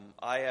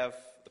I have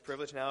the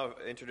privilege now of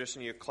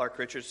introducing you to Clark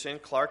Richardson.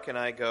 Clark and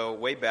I go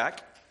way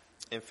back.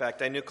 In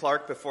fact, I knew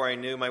Clark before I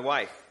knew my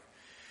wife.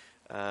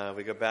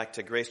 We go back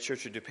to Grace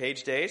Church of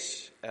DuPage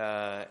days,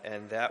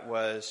 and that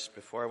was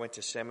before I went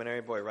to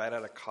seminary, right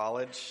out of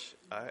college.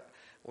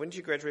 When did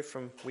you graduate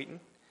from Wheaton?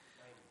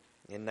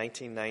 In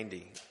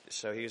 1990.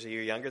 So he was a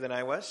year younger than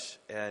I was,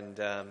 and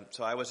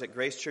so I was at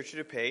Grace Church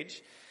of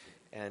DuPage,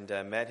 and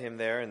met him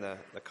there in the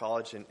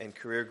college and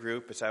career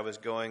group as I was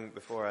going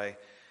before I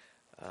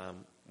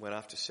went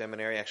off to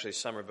seminary, actually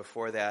summer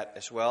before that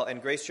as well.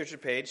 And Grace Church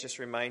of DuPage, just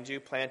to remind you,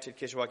 planted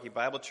Kishwaukee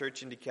Bible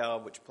Church in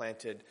DeKalb, which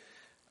planted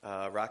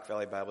Rock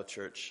Valley Bible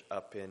Church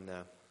up in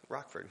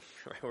Rockford,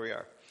 right where we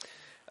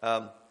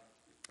are.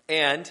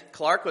 And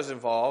Clark was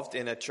involved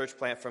in a church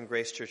plant from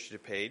Grace Church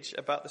of DuPage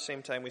about the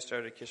same time we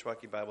started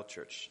Kishwaukee Bible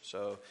Church.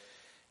 So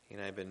he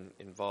and I have been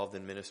involved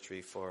in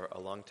ministry for a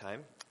long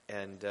time.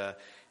 And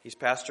he's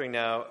pastoring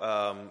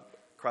now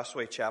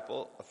Crossway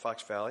Chapel of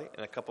Fox Valley,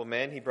 and a couple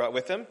men he brought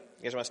with him.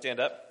 You guys want to stand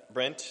up?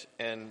 Brent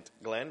and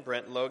Glenn.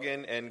 Brent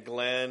Logan and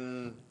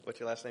Glenn, what's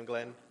your last name,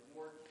 Glenn?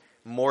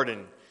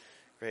 Morden.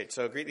 Great.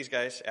 So greet these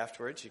guys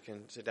afterwards. You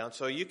can sit down.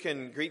 So you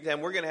can greet them.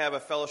 We're going to have a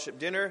fellowship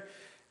dinner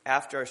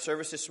after our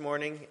service this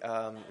morning.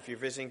 If you're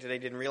visiting today,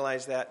 didn't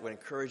realize that, I would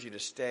encourage you to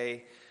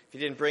stay. If you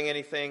didn't bring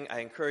anything, I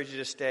encourage you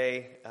to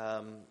stay.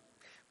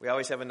 We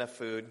always have enough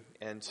food,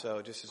 and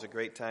so this is a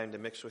great time to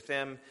mix with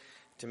them,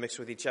 to mix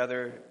with each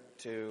other,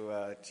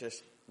 to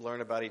just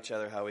learn about each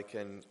other, how we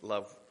can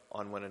love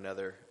on one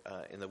another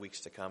in the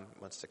weeks to come,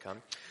 months to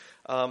come.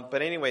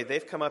 But anyway,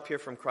 they've come up here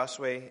from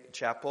Crossway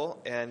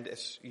Chapel, and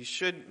as you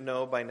should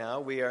know by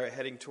now, we are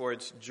heading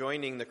towards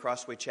joining the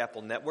Crossway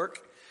Chapel Network.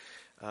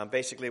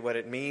 Basically what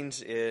it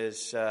means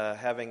is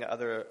having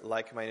other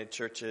like-minded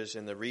churches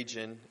in the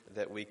region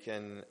that we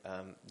can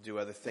do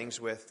other things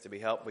with to be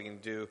helped. We can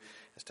do,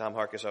 as Tom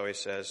Harkis always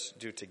says,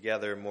 do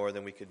together more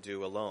than we could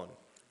do alone.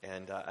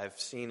 And I've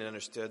seen and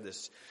understood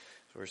this.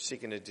 So we're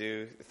seeking to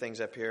do things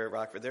up here at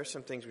Rockford. There's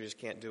some things we just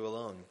can't do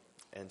alone.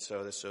 And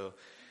so this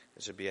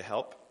would be a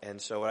help.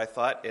 And so what I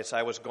thought is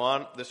I was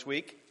gone this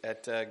week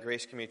at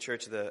Grace Community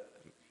Church, the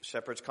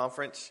Shepherds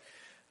Conference.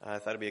 I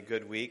thought it'd be a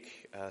good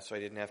week, so I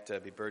didn't have to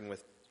be burdened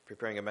with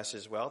preparing a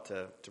message as well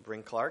to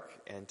bring Clark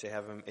and to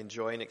have him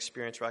enjoy and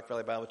experience Rock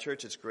Valley Bible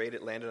Church. It's great.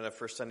 It landed on the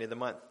first Sunday of the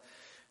month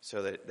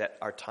so that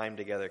our time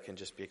together can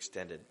just be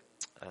extended.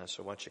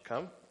 So why don't you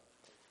come,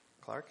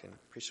 Clark, and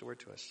preach the word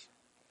to us.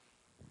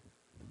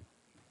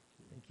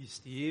 Thank you,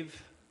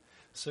 Steve.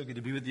 So good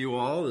to be with you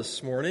all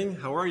this morning.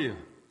 How are you?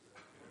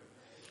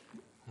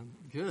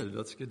 Good.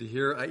 That's good to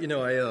hear. I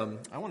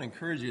want to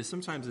encourage you.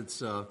 Sometimes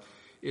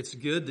it's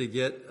good to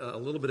get a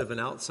little bit of an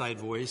outside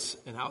voice,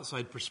 an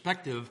outside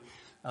perspective.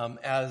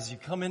 As you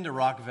come into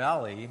Rock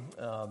Valley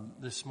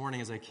this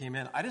morning, as I came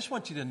in, I just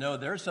want you to know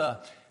there's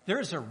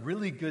a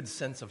really good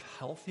sense of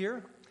health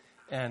here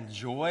and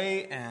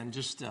joy, and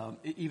just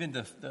even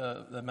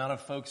the amount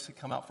of folks that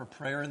come out for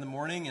prayer in the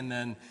morning, and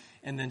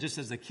then just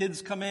as the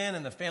kids come in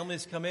and the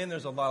families come in,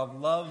 there's a lot of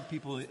love,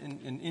 people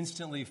in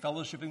instantly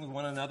fellowshipping with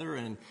one another,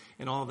 and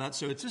all of that.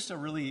 So it's just a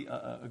really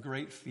a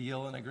great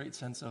feel and a great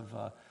sense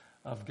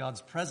of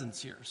God's presence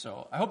here.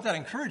 So I hope that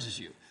encourages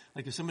you.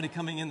 Like if somebody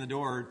coming in the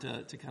door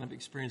to kind of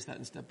experience that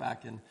and step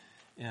back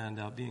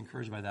and be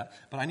encouraged by that.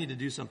 But I need to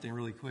do something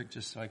really quick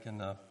just so I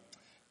can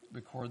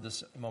record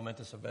this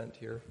momentous event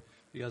here.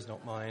 If you guys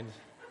don't mind,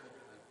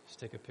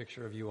 just take a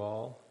picture of you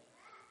all.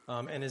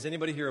 And is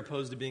anybody here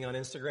opposed to being on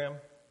Instagram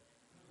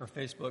or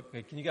Facebook?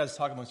 Okay, can you guys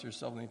talk amongst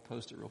yourselves? Let me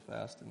post it real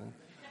fast. And then,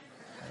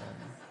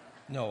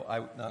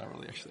 not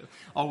really actually.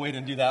 I'll wait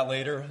and do that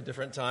later, a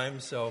different time.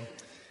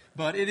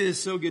 But it is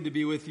so good to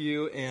be with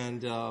you, and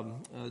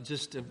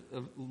just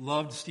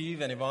loved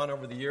Steve and Yvonne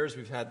over the years.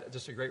 We've had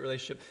just a great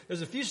relationship.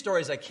 There's a few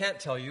stories I can't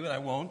tell you, and I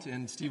won't,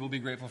 and Steve will be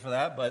grateful for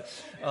that. But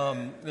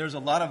there's a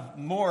lot of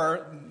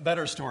more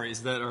better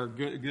stories that are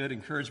good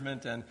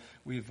encouragement, and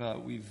we've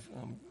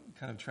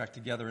kind of tracked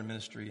together in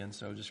ministry, and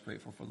so just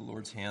grateful for the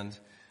Lord's hand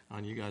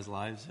on you guys'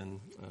 lives, and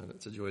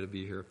it's a joy to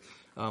be here.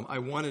 I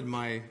wanted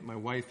my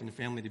wife and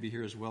family to be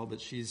here as well,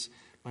 but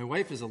my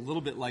wife is a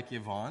little bit like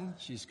Yvonne.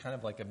 She's kind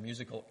of like a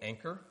musical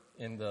anchor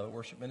in the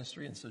worship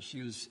ministry, and so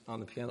she was on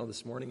the piano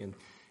this morning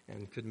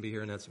and couldn't be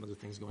here, and had some other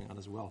things going on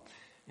as well.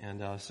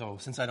 And so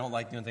since I don't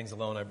like doing things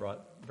alone, I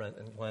brought Brent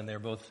and Glenn. They're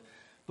both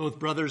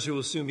brothers who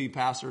will soon be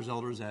pastors,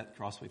 elders at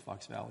Crossway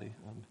Fox Valley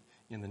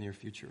in the near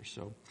future.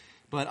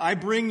 But I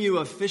bring you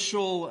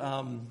official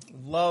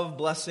love,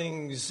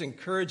 blessings,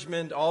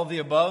 encouragement, all of the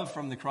above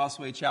from the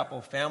Crossway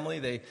Chapel family.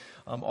 They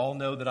all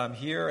know that I'm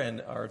here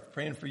and are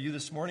praying for you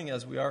this morning,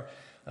 as we are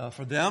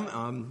for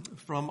them,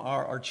 from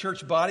our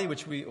church body,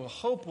 which we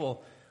hope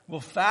will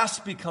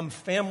fast become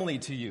family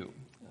to you,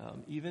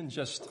 even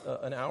just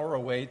an hour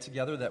away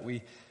together, that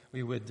we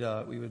would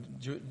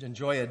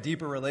enjoy a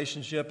deeper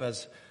relationship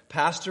as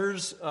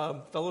pastors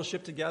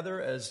fellowship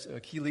together, as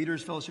key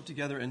leaders fellowship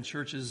together in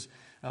churches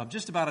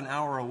just about an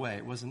hour away.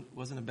 It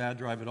wasn't a bad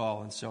drive at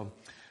all. And so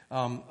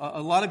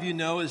A lot of you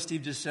know, as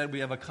Steve just said, we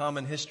have a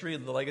common history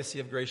of the legacy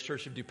of Grace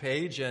Church of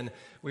DuPage, and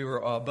we were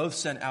both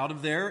sent out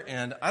of there.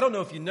 And I don't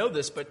know if you know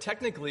this, but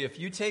technically, if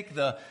you take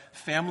the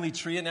family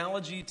tree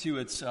analogy to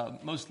its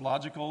most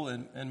logical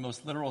and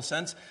most literal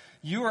sense,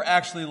 you are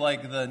actually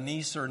like the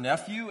niece or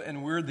nephew,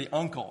 and we're the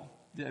uncle.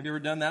 Have you ever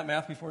done that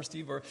math before,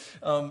 Steve? Or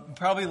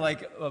probably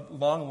like a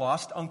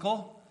long-lost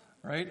uncle,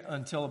 right?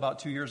 Until about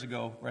 2 years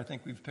ago, where I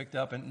think we've picked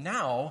up. And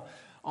now,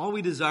 all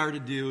we desire to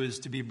do is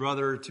to be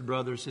brother to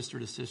brother, sister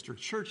to sister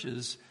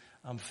churches,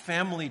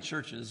 family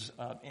churches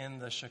in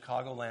the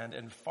Chicagoland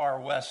and far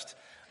west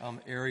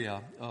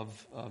area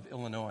of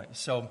Illinois.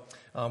 So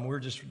we're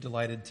just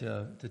delighted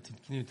to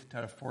continue to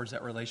try to forge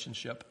that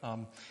relationship.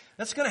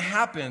 That's going to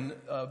happen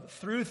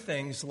through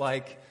things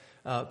like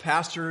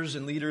pastors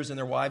and leaders and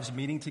their wives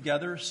meeting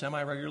together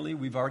semi-regularly.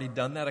 We've already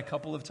done that a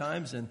couple of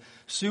times, and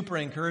super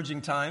encouraging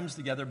times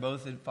together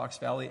both in Fox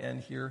Valley and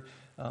here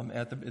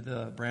at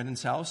the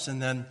Brandon's house. And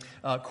then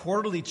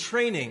quarterly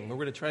training. We're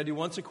going to try to do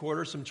once a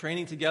quarter some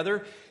training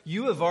together.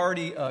 You have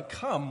already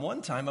come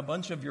one time. A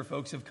bunch of your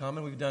folks have come,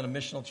 and we've done a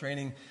missional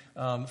training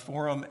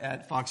forum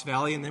at Fox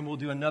Valley, and then we'll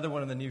do another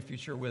one in the near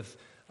future with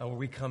where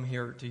we come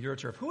here to your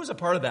church. Who was a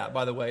part of that,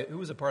 by the way? Who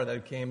was a part of that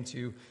who came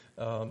to?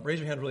 Raise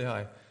your hand really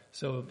high.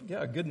 So,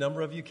 yeah, a good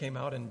number of you came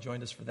out and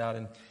joined us for that,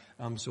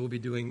 and so we'll be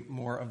doing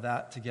more of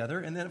that together.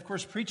 And then, of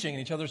course, preaching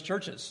in each other's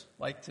churches,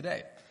 like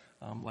today,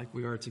 like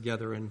we are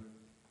together.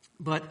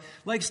 But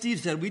like Steve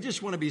said, we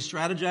just want to be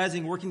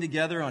strategizing, working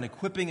together on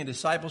equipping and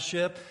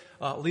discipleship,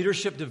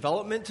 leadership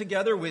development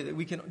together.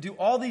 We can do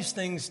all these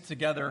things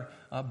together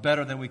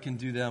better than we can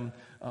do them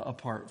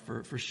apart,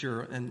 for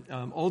sure. And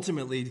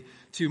ultimately,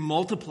 to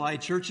multiply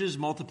churches,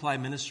 multiply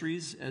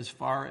ministries as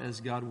far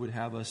as God would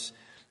have us.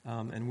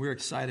 And we're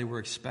excited, we're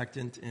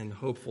expectant, and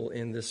hopeful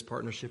in this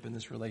partnership, in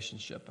this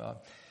relationship.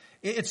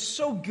 It's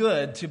so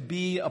good to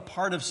be a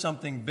part of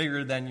something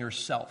bigger than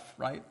yourself,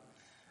 right?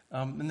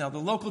 Now, the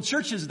local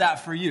church is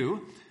that for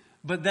you,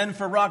 but then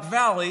for Rock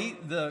Valley,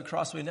 the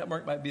Crossway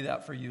Network might be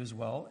that for you as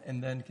well,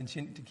 and then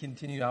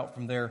continue out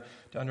from there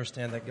to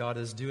understand that God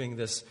is doing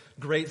this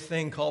great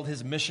thing called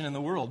His mission in the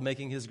world,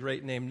 making His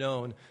great name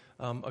known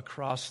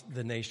across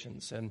the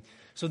nations. And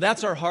so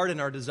that's our heart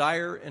and our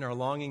desire and our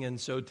longing, and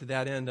so to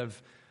that end,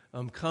 I've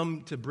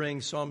come to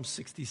bring Psalm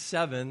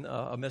 67,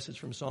 a message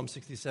from Psalm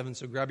 67,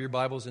 so grab your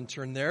Bibles and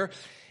turn there.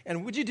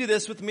 And would you do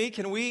this with me?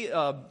 Can we,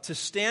 to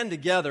stand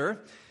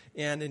together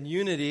and in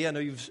unity, I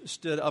know you've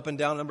stood up and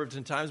down a number of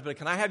different times, but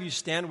can I have you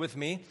stand with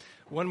me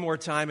one more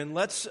time? And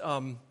let's,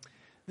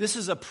 this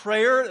is a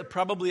prayer,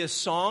 probably a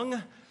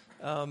song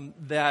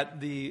that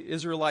the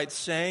Israelites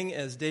sang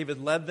as David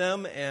led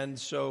them, and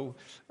so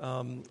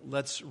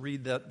let's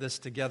read this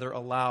together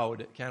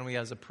aloud, can we,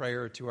 as a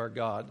prayer to our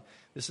God.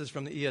 This is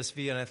from the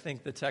ESV, and I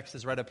think the text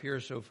is right up here,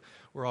 so if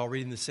we're all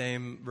reading the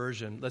same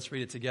version. Let's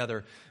read it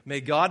together.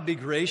 May God be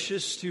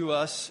gracious to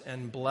us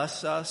and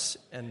bless us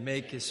and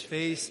make His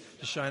face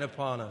to shine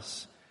upon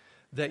us,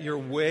 that your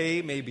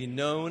way may be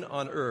known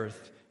on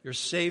earth, your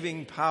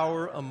saving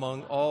power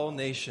among all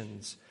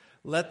nations.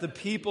 Let the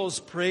peoples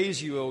praise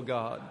you, O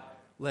God.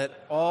 Let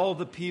all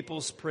the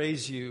peoples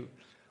praise you.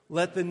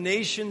 Let the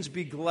nations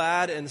be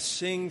glad and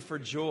sing for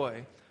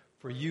joy.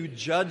 For you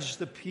judge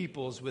the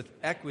peoples with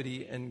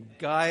equity and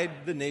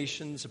guide the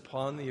nations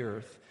upon the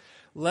earth.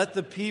 Let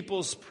the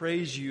peoples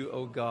praise you,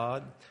 O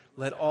God.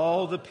 Let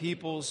all the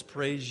peoples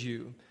praise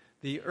you.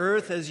 The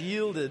earth has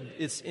yielded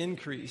its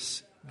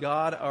increase.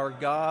 God, our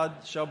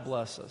God, shall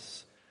bless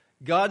us.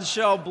 God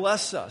shall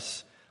bless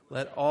us.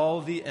 Let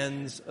all the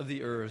ends of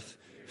the earth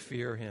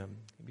fear Him.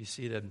 Be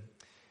seated.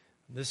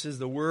 This is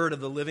the word of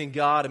the living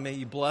God, and may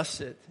you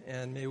bless it,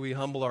 and may we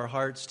humble our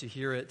hearts to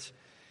hear it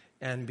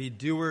and be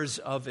doers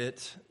of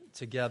it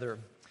together.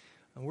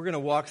 And we're going to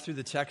walk through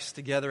the text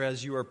together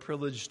as you are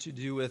privileged to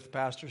do with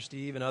Pastor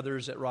Steve and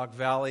others at Rock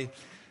Valley.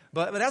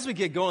 But as we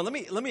get going,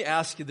 let me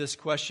ask you this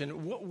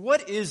question.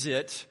 What is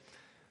it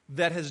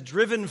that has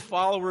driven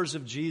followers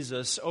of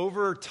Jesus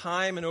over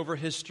time and over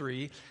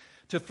history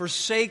to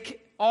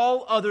forsake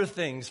all other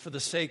things for the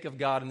sake of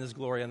God and His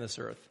glory on this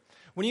earth?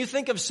 When you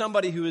think of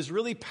somebody who is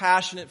really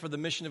passionate for the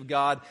mission of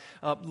God,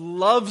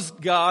 loves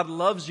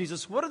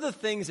Jesus, what are the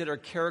things that are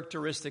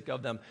characteristic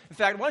of them? In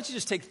fact, why don't you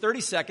just take 30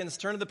 seconds,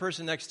 turn to the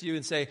person next to you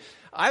and say,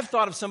 I've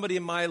thought of somebody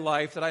in my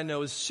life that I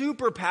know is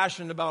super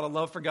passionate about a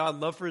love for God,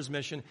 love for His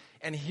mission,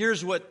 and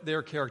here's what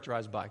they're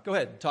characterized by. Go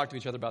ahead and talk to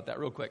each other about that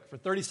real quick for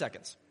 30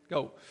 seconds.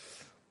 Go.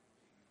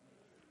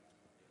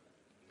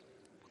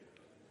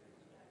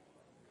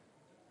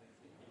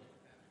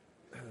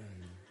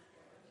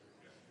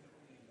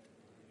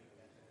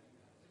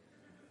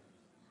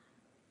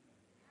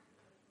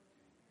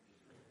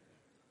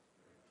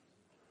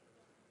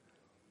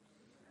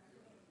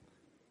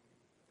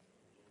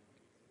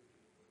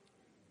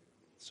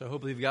 So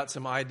hopefully you've got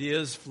some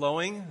ideas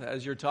flowing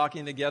as you're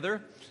talking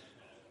together.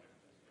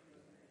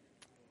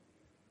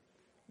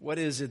 What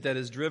is it that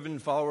has driven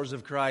followers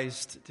of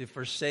Christ to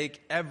forsake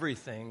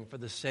everything for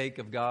the sake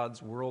of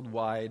God's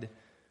worldwide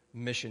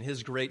mission,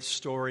 His great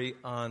story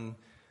on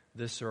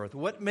this earth?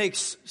 What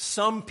makes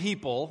some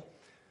people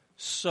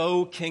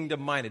so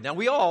kingdom-minded? Now,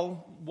 we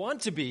all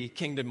want to be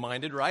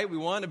kingdom-minded, right? We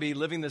want to be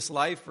living this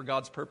life for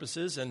God's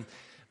purposes.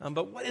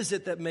 But what is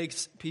it that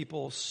makes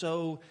people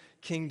so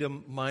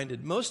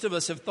kingdom-minded? Most of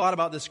us have thought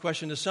about this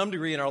question to some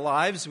degree in our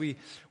lives. We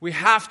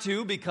have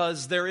to,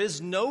 because there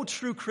is no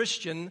true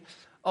Christian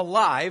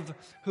alive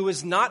who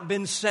has not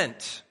been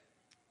sent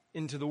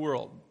into the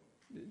world.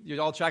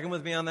 You all tracking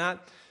with me on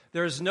that?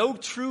 There is no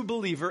true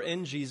believer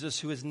in Jesus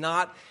who is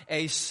not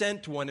a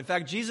sent one. In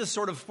fact, Jesus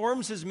sort of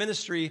forms his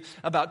ministry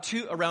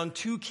around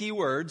two key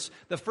words.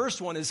 The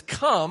first one is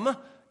come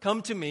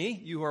to me,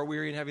 you who are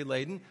weary and heavy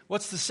laden.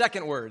 What's the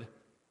second word?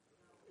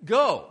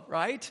 Go,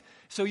 right?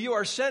 So you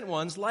are sent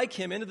ones like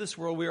him into this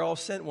world. We are all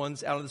sent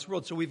ones out of this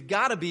world. So we've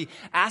got to be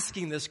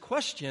asking this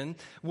question,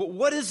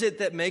 what is it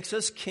that makes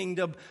us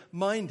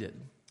kingdom-minded?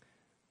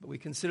 But we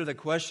consider the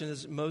question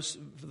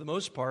for the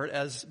most part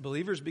as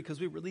believers because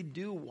we really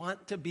do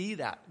want to be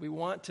that. We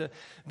want to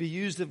be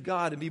used of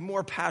God and be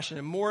more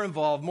passionate, more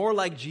involved, more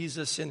like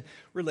Jesus in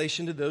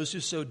relation to those who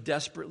so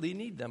desperately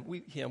need them.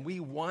 We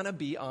want to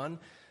be on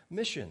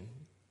mission.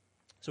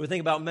 So we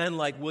think about men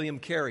like William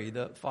Carey,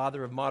 the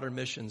father of modern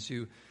missions,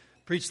 who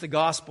preached the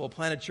gospel,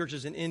 planted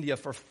churches in India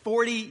for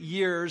 40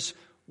 years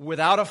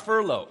without a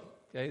furlough.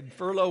 Okay?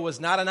 Furlough was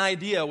not an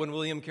idea when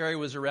William Carey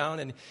was around,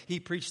 and he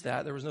preached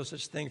that. There was no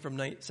such thing from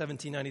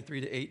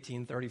 1793 to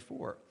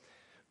 1834.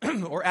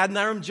 Or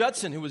Adoniram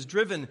Judson, who was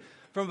driven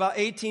from about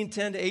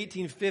 1810 to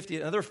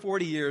 1850, another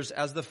 40 years,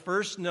 as the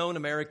first known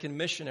American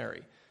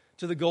missionary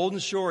to the Golden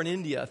Shore in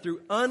India through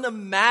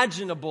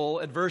unimaginable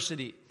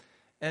adversity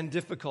and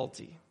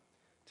difficulty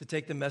to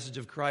take the message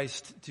of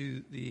Christ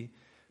to the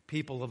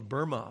people of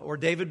Burma. Or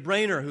David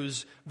Brainerd,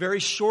 whose very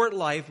short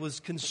life was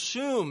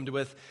consumed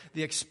with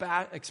the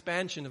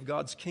expansion of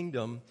God's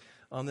kingdom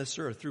on this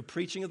earth through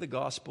preaching of the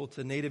gospel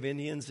to native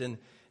Indians in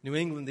New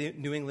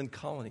England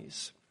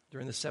colonies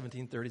during the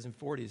 1730s and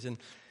 40s. And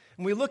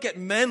when we look at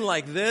men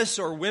like this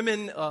or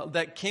women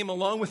that came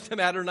along with him,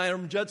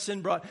 Adoniram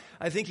Judson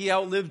I think he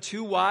outlived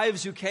 2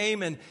 wives who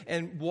came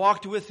and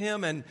walked with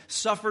him and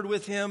suffered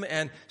with him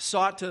and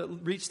sought to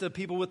reach the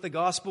people with the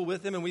gospel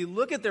with him. And we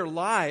look at their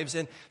lives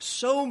and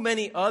so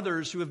many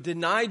others who have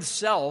denied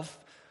self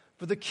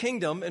for the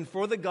kingdom and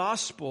for the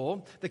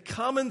gospel. The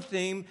common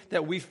theme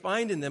that we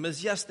find in them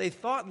is, yes, they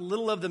thought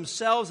little of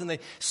themselves and they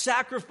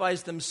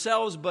sacrificed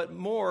themselves, but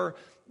more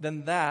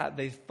than that,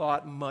 they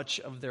thought much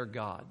of their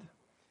God.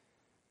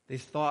 They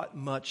thought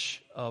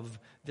much of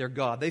their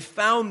God. They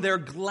found their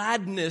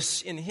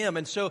gladness in him.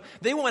 And so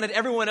they wanted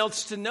everyone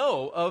else to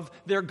know of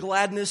their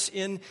gladness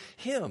in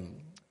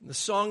him. The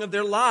song of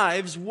their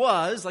lives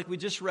was, like we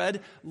just read,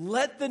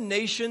 let the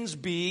nations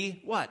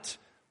be what?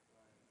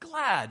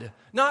 Glad.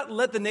 Not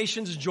let the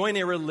nations join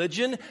a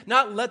religion.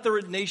 Not let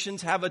the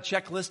nations have a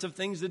checklist of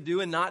things to do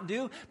and not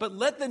do. But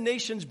let the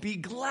nations be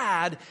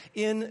glad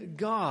in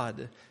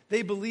God.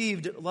 They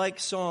believed, like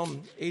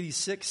Psalm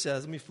 86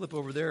 says. Let me flip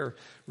over there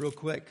real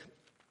quick.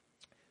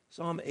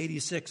 Psalm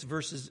 86,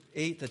 verses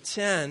 8 to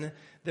 10.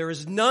 There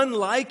is none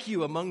like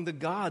you among the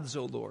gods,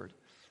 O Lord.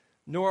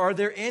 Nor are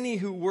there any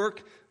who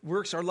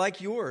works are like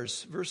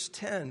yours. Verse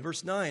 10,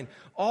 verse 9.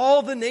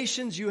 All the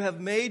nations you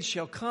have made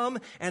shall come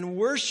and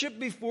worship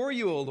before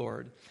you, O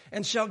Lord,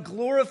 and shall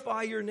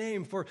glorify your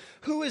name. For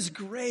who is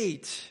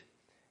great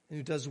and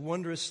who does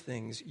wondrous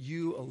things?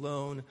 You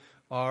alone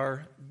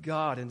are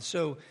God. And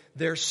so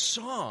their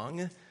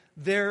song,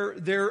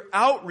 their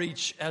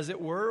outreach, as it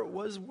were,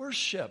 was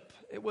worship.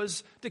 It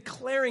was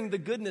declaring the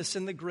goodness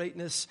and the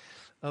greatness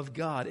of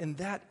God. And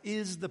that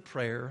is the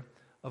prayer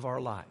of our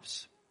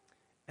lives.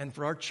 And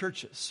for our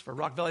churches, for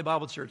Rock Valley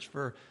Bible Church,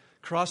 for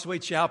Crossway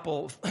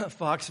Chapel,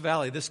 Fox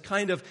Valley, this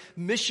kind of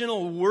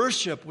missional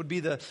worship would be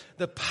the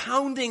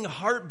pounding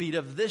heartbeat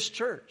of this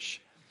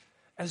church.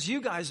 As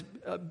you guys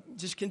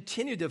just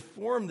continue to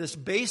form this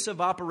base of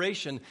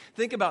operation,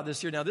 think about this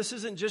here now. This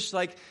isn't just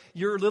like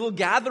your little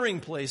gathering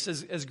place.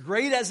 As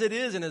great as it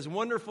is and as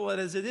wonderful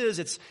as it is,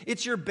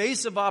 it's your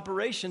base of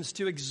operations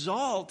to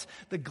exalt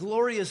the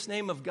glorious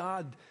name of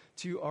God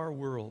to our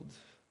world.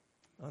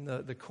 On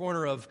the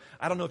corner of,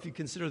 I don't know if you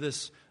consider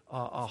this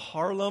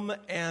Harlem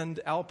and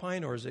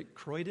Alpine, or is it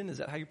Croydon? Is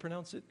that how you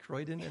pronounce it?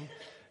 Croydon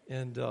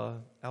and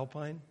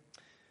Alpine?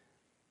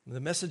 The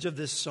message of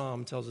this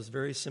psalm tells us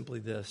very simply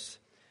this,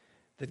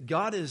 that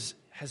God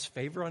has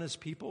favor on his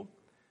people,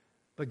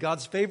 but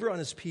God's favor on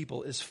his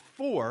people is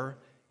for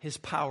his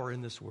power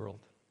in this world.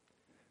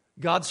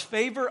 God's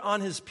favor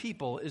on his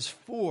people is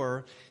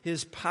for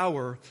his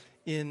power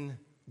in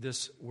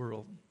this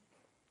world.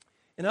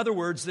 In other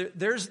words,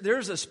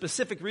 there's a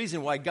specific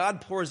reason why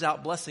God pours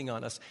out blessing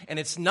on us. And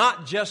it's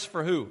not just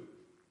for who?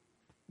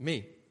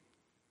 Me,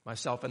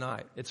 myself and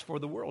I. It's for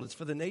the world. It's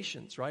for the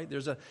nations, right?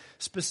 There's a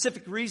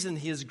specific reason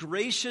he has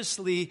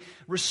graciously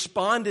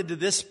responded to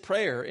this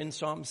prayer in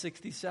Psalm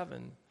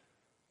 67.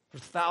 For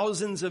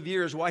thousands of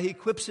years, why he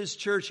equips his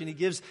church and he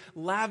gives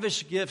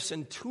lavish gifts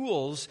and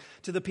tools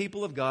to the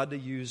people of God to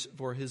use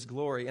for his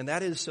glory. And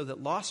that is so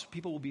that lost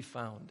people will be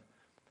found.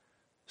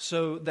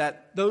 so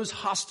that those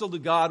hostile to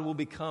God will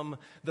become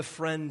the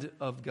friend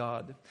of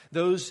God.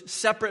 Those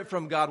separate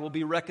from God will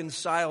be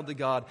reconciled to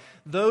God.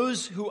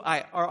 Those who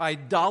are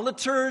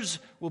idolaters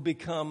will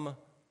become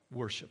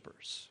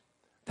worshipers.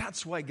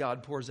 That's why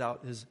God pours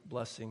out his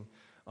blessing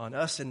on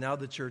us. And now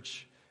the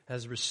church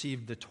has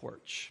received the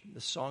torch.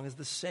 The song is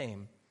the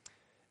same,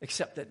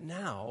 except that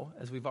now,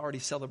 as we've already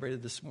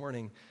celebrated this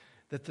morning,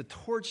 that the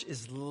torch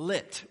is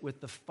lit with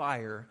the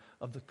fire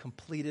of the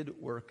completed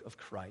work of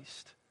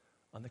Christ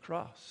on the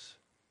cross.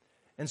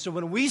 And so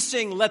when we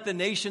sing, "Let the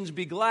nations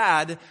be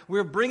glad,"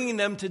 we're bringing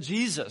them to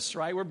Jesus,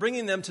 right? We're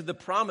bringing them to the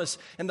promise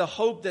and the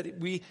hope that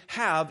we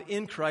have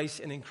in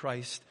Christ and in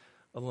Christ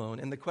alone.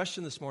 And the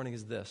question this morning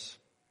is this: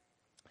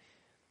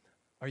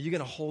 are you going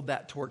to hold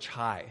that torch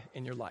high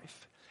in your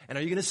life? And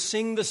are you going to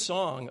sing the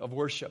song of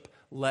worship,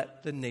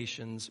 "Let the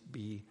nations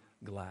be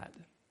glad"?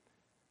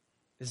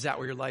 Is that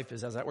where your life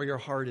is? Is that where your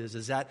heart is?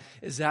 Is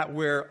that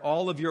where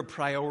all of your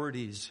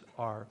priorities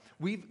are?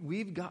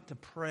 We've got to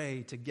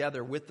pray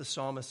together with the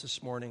psalmist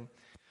this morning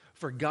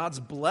for God's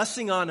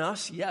blessing on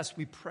us. Yes,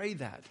 we pray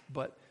that,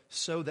 but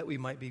so that we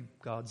might be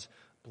God's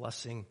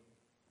blessing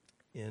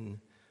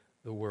in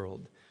the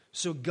world.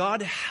 So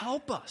God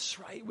help us,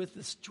 right, with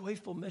this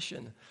joyful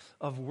mission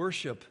of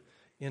worship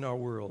in our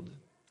world,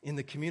 in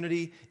the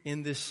community,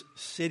 in this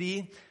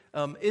city.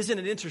 Isn't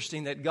it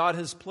interesting that God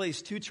has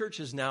placed two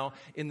churches now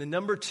in the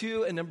number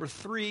 2 and number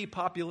 3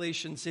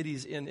 population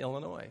cities in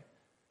Illinois?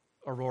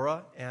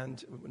 Aurora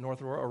and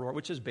North Aurora,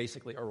 which is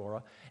basically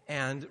Aurora,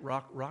 and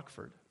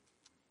Rockford.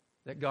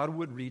 That God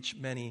would reach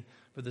many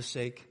for the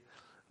sake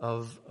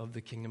of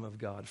the kingdom of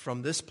God.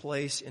 From this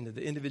place into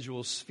the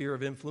individual sphere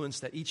of influence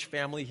that each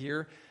family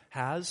here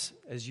has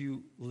as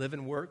you live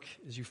and work,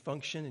 as you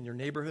function in your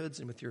neighborhoods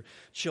and with your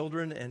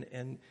children.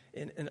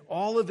 And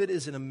all of it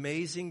is an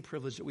amazing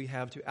privilege that we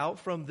have to, out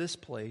from this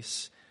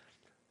place,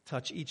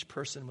 touch each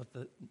person with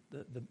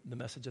the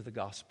message of the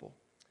gospel.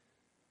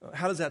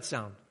 How does that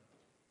sound?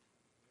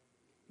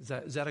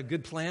 Is that a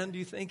good plan, do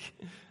you think?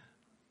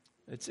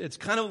 It's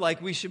kind of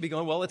like we should be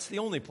going, well, it's the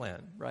only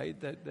plan, right,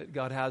 that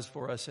God has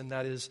for us, and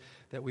that is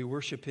that we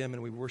worship him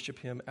and we worship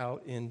him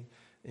out in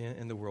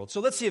the world. So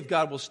let's see if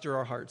God will stir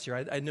our hearts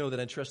here. I know that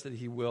I trust that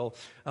he will.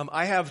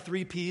 I have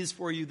 3 P's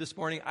for you this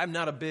morning. I'm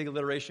not a big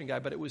alliteration guy,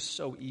 but it was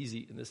so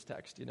easy in this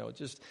text. You know, it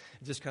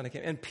just kind of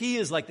came. And P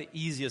is like the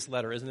easiest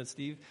letter, isn't it,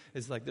 Steve?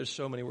 It's like there's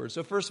so many words.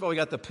 So first of all, we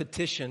got the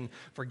petition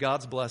for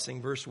God's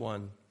blessing, verse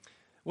 1.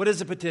 What is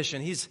the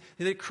petition? He's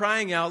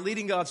crying out,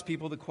 leading God's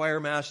people, the choir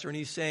master, and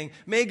he's saying,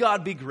 may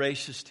God be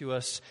gracious to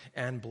us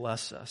and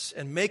bless us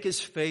and make his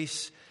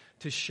face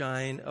to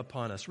shine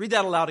upon us. Read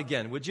that aloud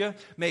again, would you?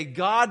 May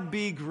God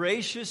be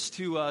gracious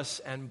to us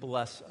and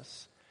bless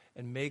us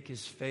and make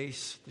his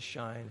face to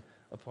shine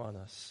upon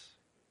us.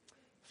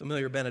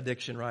 Familiar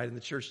benediction, right? In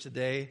the church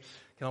today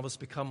can almost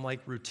become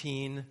like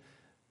routine,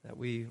 that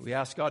we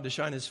ask God to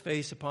shine his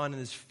face upon and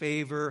his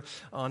favor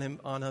on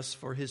us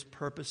for his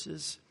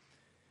purposes.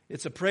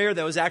 It's a prayer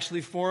that was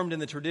actually formed in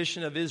the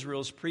tradition of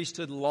Israel's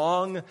priesthood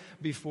long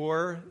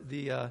before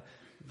the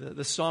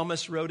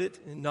psalmist wrote it.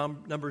 In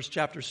Numbers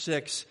chapter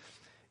 6,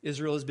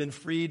 Israel has been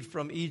freed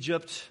from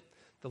Egypt.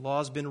 The law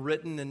has been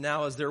written, and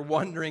now as they're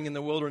wandering in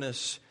the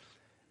wilderness,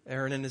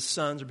 Aaron and his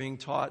sons are being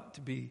taught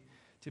to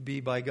be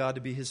by God,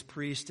 to be his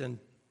priest. And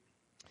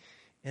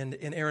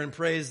Aaron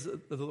prays,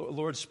 the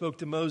Lord spoke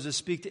to Moses,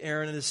 speak to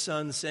Aaron and his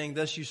sons, saying,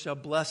 thus you shall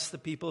bless the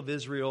people of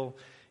Israel.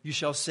 You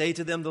shall say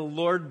to them, the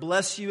Lord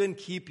bless you and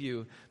keep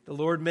you. The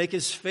Lord make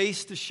his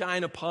face to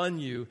shine upon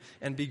you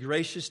and be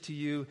gracious to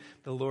you.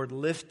 The Lord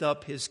lift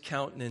up his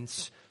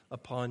countenance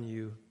upon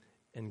you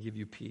and give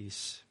you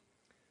peace.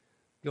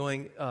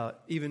 Going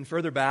even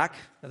further back,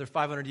 another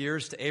 500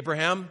 years to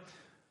Abraham,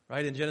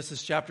 right? In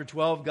Genesis chapter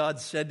 12,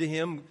 God said to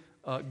him,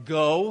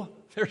 go.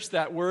 There's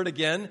that word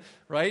again,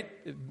 right?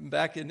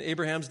 Back in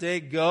Abraham's day,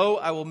 go,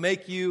 I will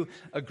make you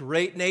a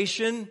great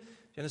nation.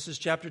 Genesis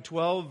chapter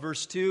 12,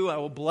 verse 2, I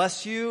will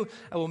bless you.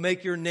 I will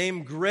make your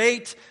name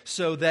great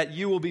so that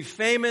you will be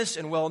famous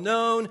and well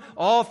known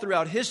all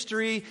throughout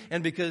history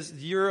and because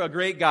you're a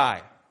great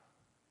guy.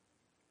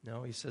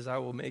 No, he says, I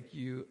will make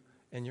you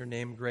and your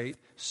name great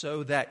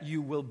so that you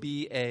will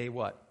be a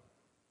what?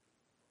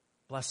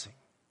 Blessing.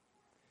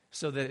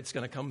 So that it's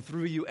going to come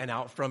through you and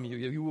out from you.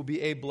 You will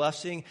be a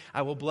blessing.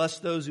 I will bless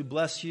those who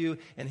bless you,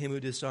 and him who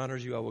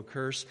dishonors you I will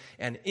curse.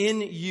 And in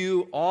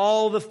you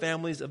all the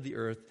families of the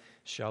earth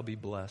shall be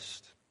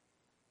blessed.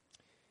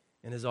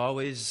 And has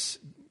always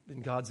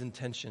been God's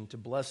intention to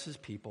bless his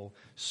people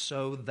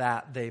so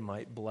that they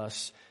might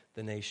bless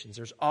the nations.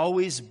 There's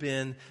always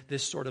been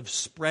this sort of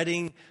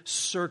spreading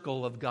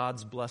circle of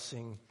God's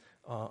blessing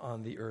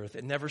on the earth.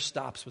 It never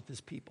stops with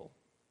his people.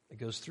 It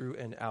goes through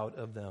and out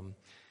of them.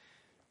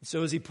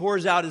 So as he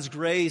pours out his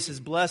grace, his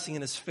blessing,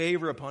 and his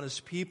favor upon his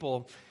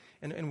people,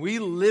 and we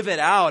live it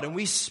out and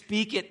we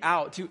speak it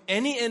out to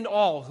any and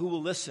all who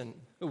will listen,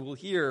 who will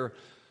hear,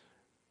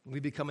 We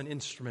become an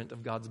instrument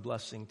of God's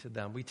blessing to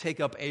them. We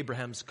take up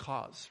Abraham's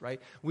cause, right?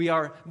 We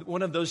are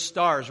one of those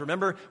stars.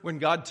 Remember when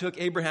God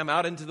took Abraham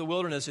out into the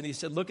wilderness and he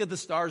said, look at the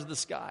stars of the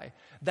sky.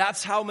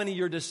 That's how many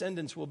your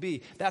descendants will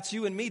be. That's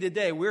you and me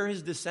today. We're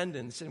his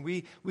descendants. And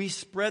we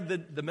spread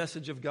the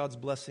message of God's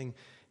blessing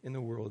in the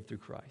world through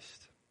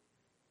Christ.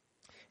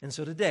 And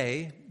so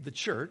today, the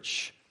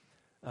church,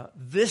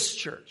 this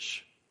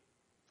church,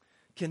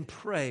 can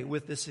pray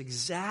with this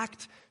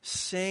exact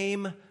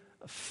same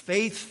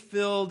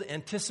faith-filled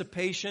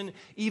anticipation,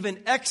 even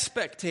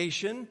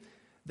expectation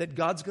that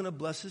God's going to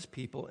bless his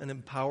people and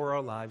empower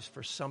our lives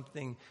for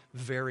something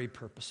very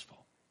purposeful.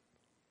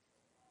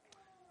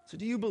 So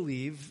do you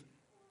believe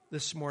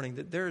this morning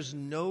that there is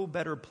no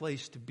better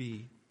place to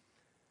be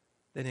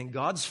than in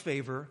God's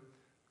favor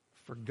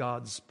for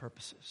God's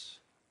purposes?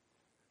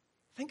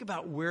 Think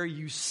about where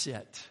you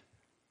sit,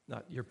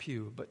 not your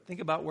pew, but think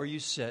about where you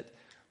sit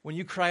when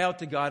you cry out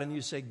to God and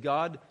you say,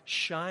 God,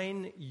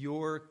 shine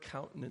your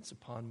countenance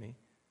upon me.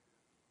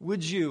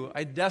 Would you,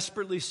 I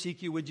desperately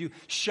seek you, would you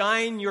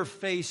shine your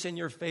face and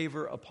your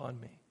favor upon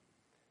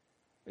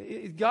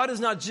me? God is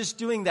not just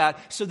doing that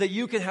so that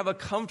you can have a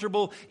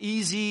comfortable,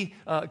 easy,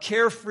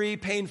 carefree,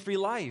 pain-free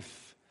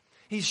life.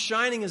 He's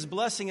shining his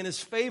blessing and his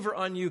favor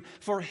on you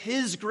for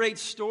his great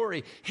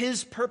story,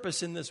 his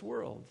purpose in this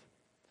world.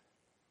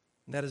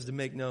 And that is to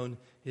make known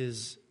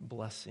his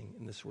blessing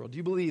in this world. Do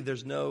you believe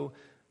there's no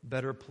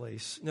better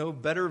place, no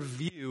better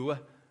view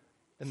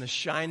than the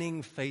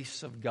shining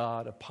face of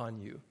God upon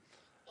you,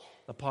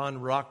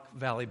 upon Rock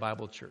Valley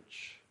Bible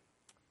Church,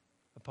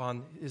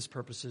 upon his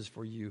purposes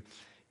for you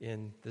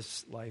in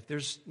this life?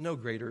 There's no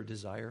greater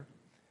desire.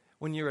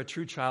 When you're a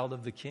true child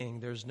of the King,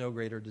 there's no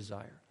greater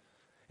desire.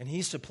 And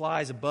he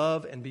supplies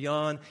above and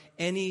beyond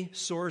any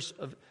source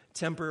of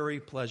temporary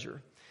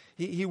pleasure.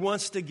 He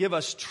wants to give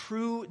us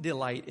true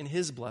delight in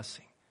his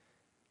blessing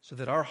so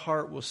that our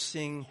heart will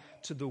sing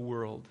to the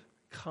world,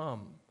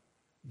 come,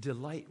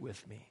 delight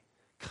with me.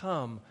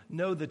 Come,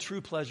 know the true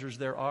pleasures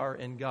there are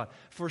in God.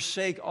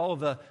 Forsake all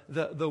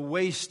the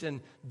waste and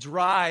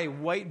dry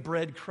white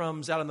bread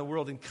crumbs out in the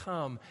world and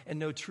come and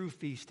know true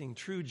feasting,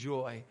 true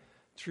joy,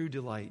 true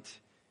delight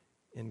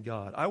in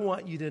God. I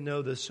want you to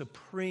know the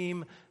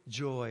supreme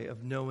joy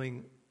of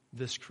knowing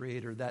this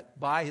Creator that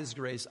by his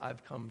grace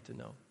I've come to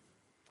know.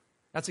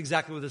 That's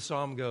exactly where the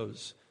psalm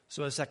goes.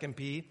 So a second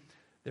P,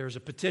 there's a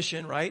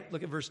petition, right?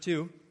 Look at verse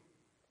 2.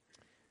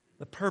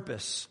 The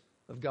purpose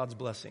of God's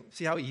blessing.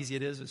 See how easy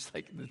it is? It's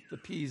like the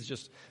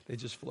P's they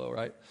just flow,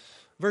 right?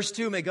 Verse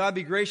 2, may God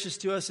be gracious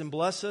to us and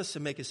bless us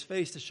and make his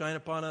face to shine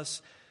upon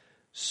us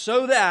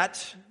so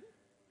that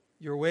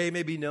your way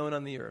may be known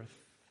on the earth,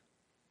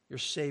 your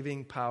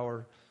saving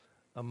power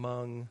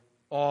among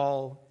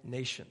all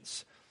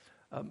nations.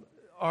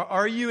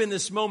 Are you in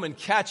this moment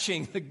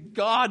catching the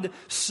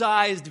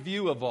God-sized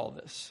view of all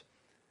this?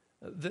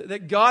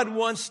 That God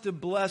wants to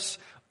bless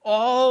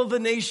all the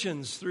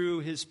nations through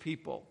his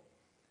people.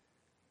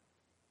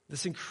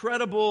 This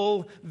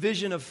incredible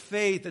vision of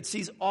faith that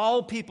sees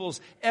all peoples,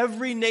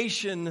 every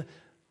nation,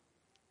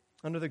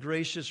 under the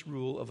gracious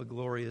rule of a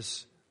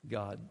glorious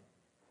God.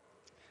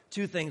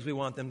 Two things we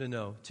want them to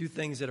know. Two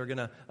things that are going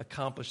to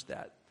accomplish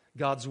that.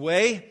 God's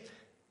way,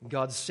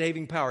 God's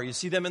saving power. You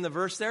see them in the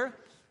verse there?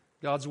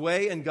 God's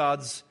way and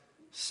God's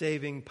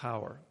saving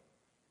power.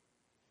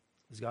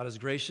 As God is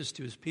gracious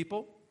to his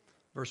people,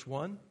 verse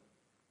 1,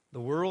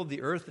 the world,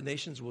 the earth, the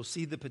nations will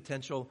see the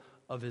potential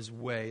of his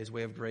way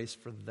of grace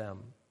for them.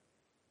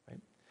 Right?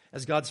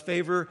 As God's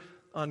favor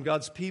on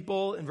God's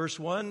people, in verse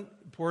 1,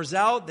 pours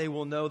out, they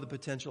will know the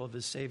potential of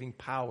his saving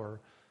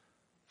power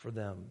for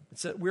them.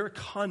 We're a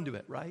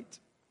conduit, right?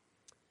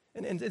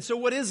 And so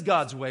what is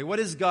God's way? What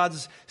is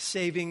God's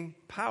saving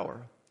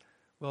power?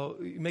 Well,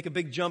 you make a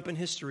big jump in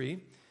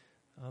history.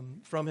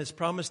 From his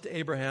promise to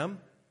Abraham,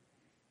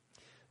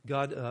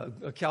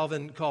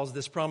 Calvin calls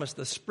this promise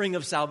the spring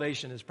of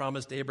salvation, his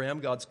promise to Abraham,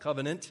 God's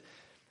covenant.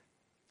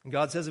 And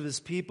God says of his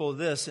people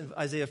this, in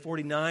Isaiah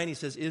 49, he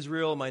says,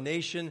 Israel, my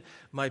nation,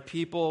 my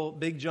people,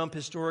 big jump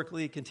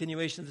historically,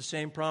 continuation of the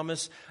same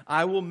promise.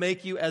 I will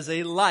make you as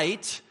a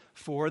light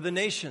for the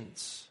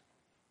nations.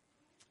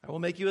 I will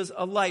make you as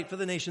a light for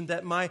the nation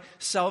that my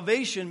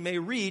salvation may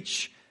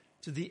reach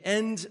to the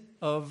end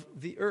of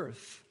the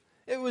earth.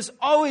 It was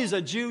always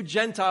a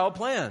Jew-Gentile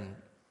plan,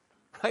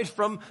 right?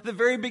 From the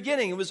very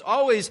beginning. It was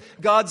always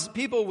God's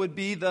people would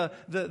be the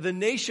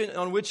nation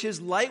on which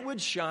his light would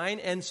shine,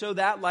 and so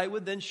that light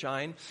would then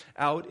shine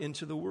out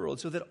into the world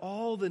so that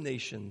all the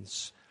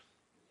nations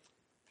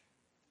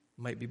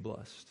might be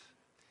blessed.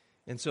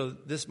 And so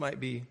this might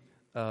be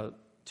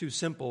too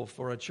simple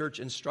for a church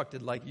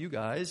instructed like you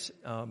guys,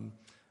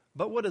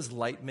 but what does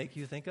light make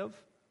you think of?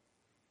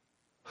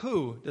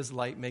 Who does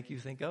light make you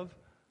think of?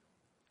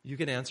 You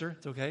can answer.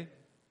 It's okay.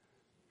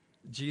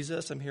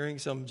 Jesus. I'm hearing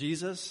some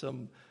Jesus,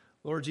 some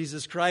Lord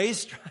Jesus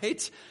Christ,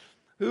 right?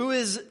 Who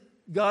is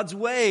God's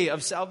way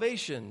of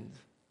salvation?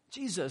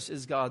 Jesus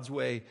is God's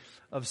way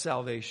of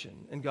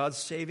salvation. And God's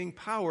saving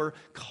power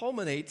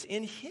culminates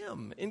in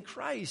him, in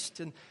Christ,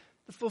 and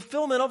the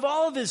fulfillment of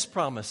all of his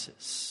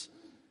promises.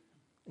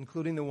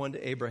 including the one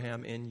to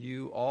Abraham, in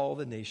you all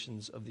the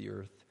nations of the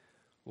earth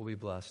will be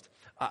blessed.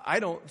 I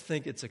don't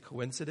think it's a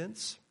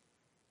coincidence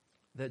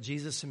that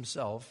Jesus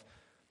himself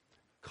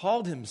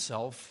called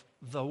himself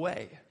the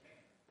way,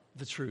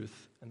 the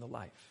truth, and the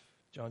life.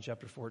 John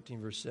chapter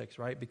 14, verse 6,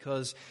 right?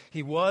 Because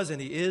he was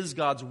and he is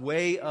God's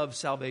way of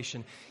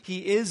salvation. He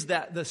is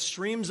that the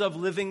streams of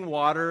living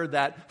water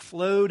that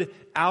flowed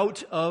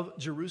out of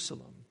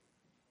Jerusalem.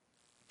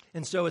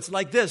 And so it's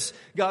like this.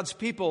 God's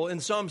people in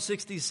Psalm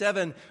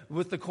 67,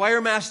 with the choir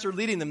master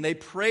leading them, they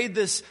prayed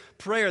this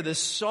prayer, this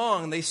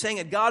song. They sang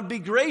it, God be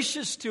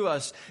gracious to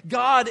us.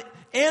 God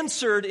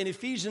answered in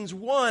Ephesians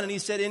 1, and he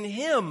said, in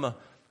him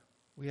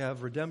we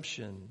have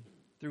redemption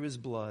through his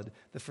blood,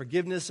 the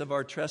forgiveness of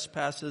our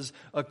trespasses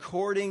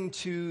according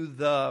to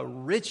the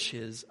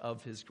riches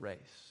of his grace,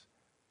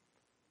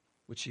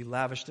 which he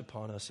lavished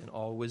upon us in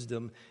all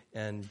wisdom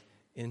and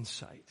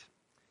insight.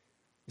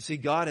 You see,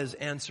 God has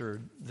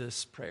answered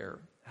this prayer,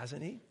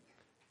 hasn't he?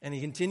 And he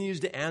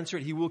continues to answer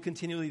it. He will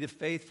continually to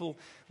faithfully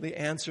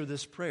answer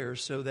this prayer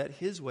so that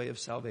his way of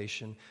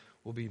salvation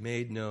will be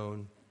made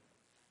known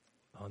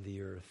on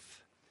the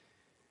earth.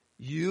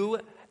 You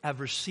have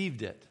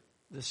received it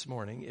this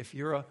morning. If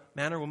you're a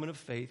man or woman of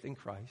faith in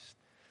Christ,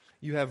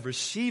 you have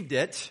received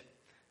it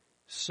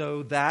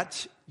so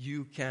that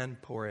you can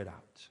pour it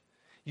out.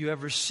 You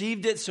have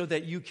received it so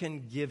that you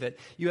can give it.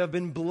 You have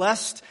been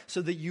blessed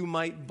so that you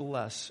might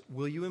bless.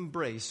 Will you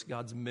embrace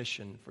God's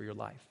mission for your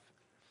life?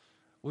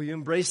 Will you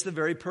embrace the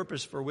very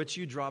purpose for which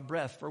you draw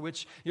breath, for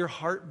which your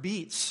heart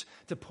beats,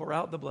 to pour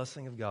out the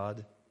blessing of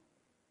God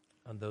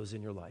on those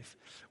in your life?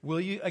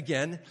 Will you,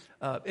 again,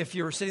 if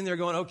you're sitting there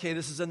going, okay,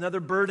 this is another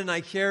burden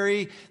I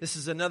carry, this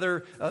is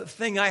another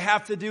thing I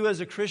have to do as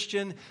a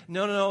Christian.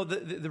 No.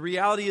 The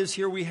reality is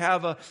here we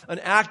have an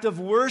act of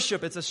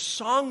worship. It's a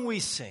song we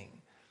sing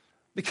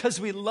because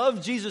we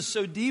love Jesus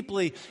so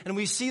deeply and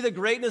we see the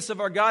greatness of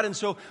our God. And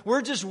so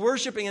we're just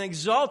worshiping and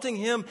exalting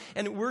him,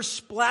 and we're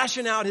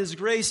splashing out his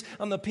grace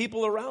on the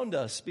people around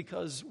us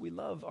because we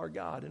love our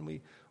God and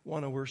we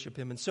want to worship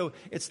him. And so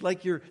it's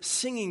like you're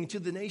singing to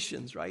the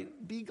nations, right?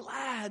 Be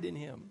glad in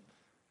him.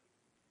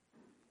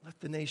 Let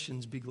the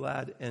nations be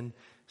glad and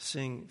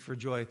sing for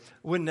joy. I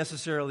wouldn't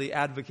necessarily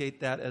advocate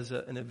that as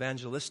an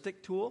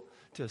evangelistic tool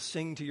to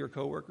sing to your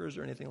coworkers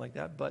or anything like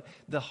that, but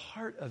the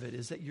heart of it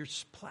is that you're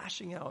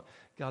splashing out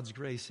God's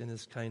grace and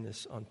his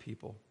kindness on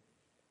people.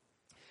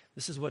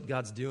 This is what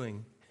God's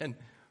doing, and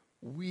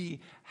we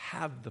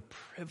have the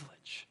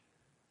privilege.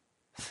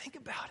 Think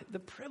about it, the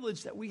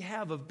privilege that we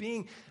have of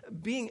being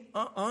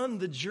on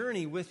the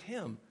journey with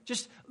him,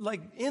 just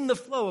like in the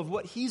flow of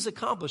what he's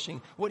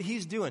accomplishing, what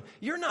he's doing.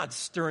 You're not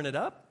stirring it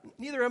up,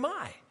 neither am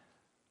I,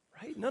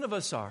 right? None of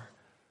us are.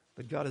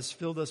 But God has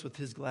filled us with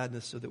his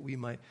gladness so that we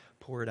might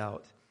pour it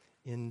out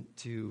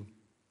into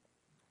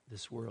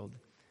this world.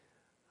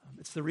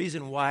 It's the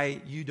reason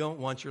why you don't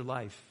want your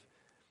life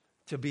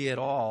to be at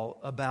all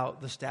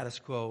about the status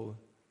quo.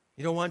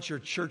 You don't want your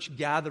church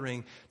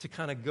gathering to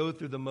kind of go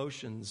through the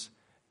motions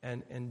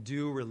and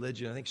do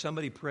religion. I think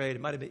somebody prayed,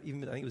 it might have been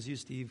even, I think it was you,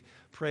 Steve,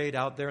 prayed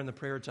out there in the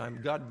prayer time,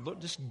 God, Lord,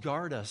 just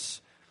guard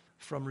us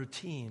from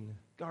routine.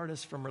 Guard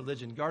us from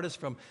religion. Guard us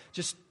from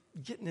just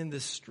getting in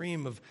this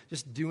stream of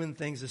just doing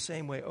things the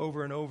same way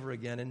over and over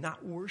again and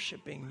not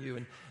worshiping you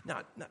and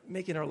not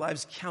making our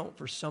lives count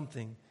for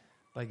something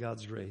by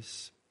God's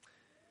grace.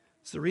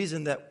 It's the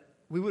reason that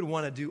we would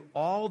want to do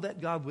all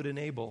that God would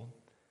enable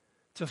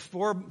to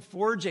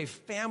forge a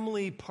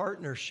family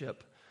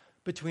partnership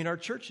between our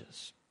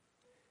churches.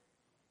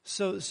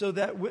 So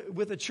that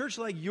with a church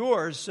like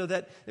yours, so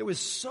that it was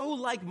so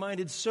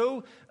like-minded,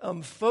 so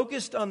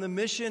focused on the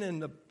mission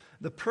and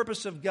the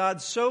purpose of God,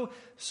 so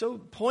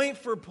point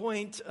for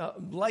point,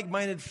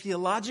 like-minded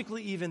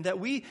theologically even, that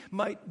we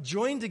might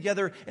join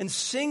together and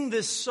sing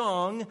this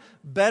song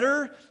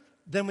better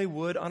than we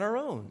would on our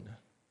own,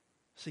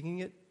 singing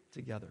it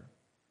together.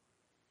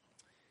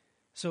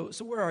 So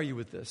where are you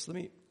with this? Let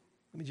me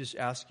just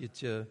ask you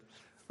to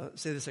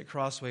say this at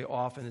Crossway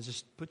often, is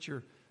just put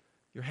your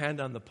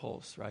hand on the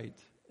pulse, right?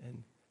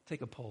 And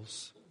take a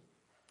pulse.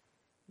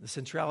 The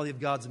centrality of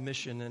God's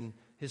mission and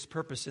his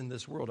purpose in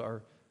this world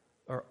are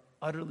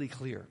utterly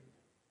clear.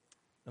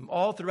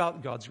 All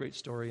throughout God's great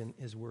story and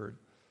his word.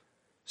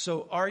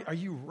 So are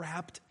you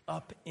wrapped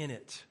up in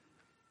it?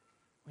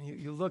 When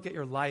you look at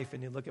your life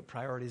and you look at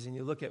priorities and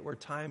you look at where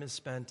time is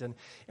spent and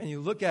you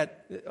look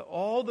at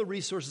all the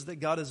resources that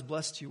God has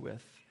blessed you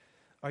with,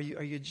 are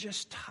you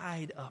just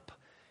tied up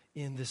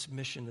in this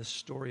mission, this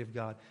story of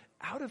God,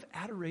 out of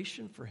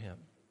adoration for him?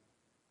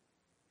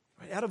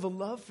 Right? Out of a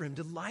love for him,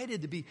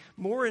 delighted to be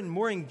more and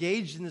more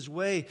engaged in his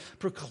way,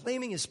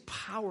 proclaiming his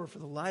power for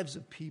the lives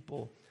of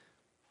people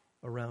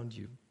around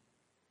you.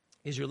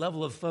 Is your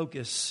level of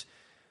focus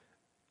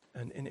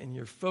and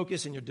your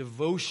focus and your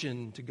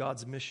devotion to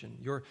God's mission,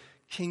 your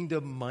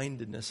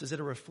kingdom-mindedness, is it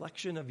a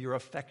reflection of your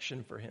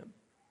affection for him?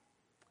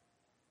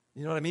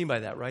 You know what I mean by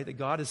that, right? That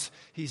God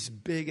he's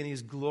big and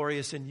he's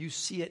glorious and you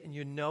see it and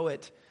you know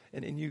it.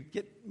 And you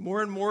get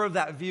more and more of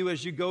that view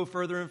as you go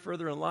further and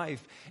further in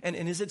life. And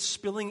is it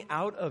spilling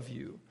out of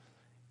you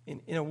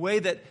in a way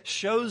that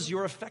shows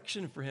your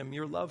affection for him,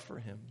 your love for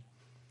him,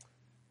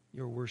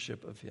 your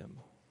worship of him,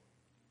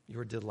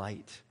 your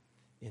delight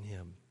in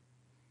him.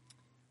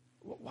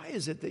 Why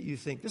is it that you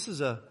think, this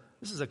is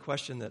a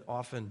question that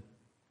often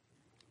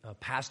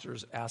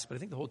pastors ask, but I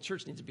think the whole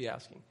church needs to be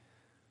asking.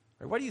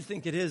 Right? Why do you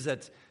think it is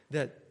that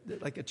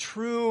like a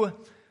true,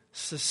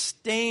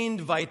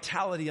 sustained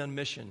vitality on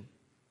mission,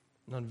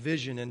 and on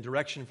vision and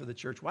direction for the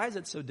church, why is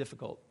it so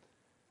difficult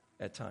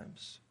at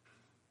times?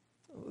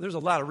 There's a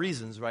lot of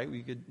reasons, right?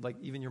 We could, like,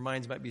 even your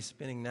minds might be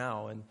spinning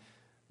now, and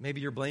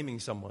maybe you're blaming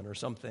someone or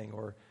something,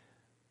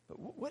 but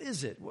what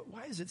is it?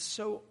 Why is it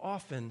so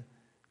often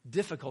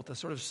difficult to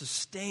sort of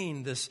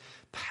sustain this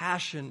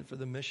passion for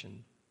the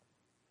mission?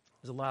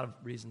 There's a lot of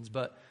reasons,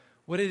 but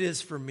what it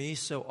is for me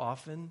so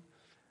often,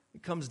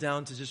 it comes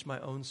down to just my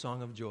own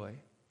song of joy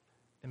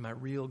and my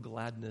real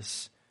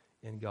gladness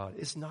in God.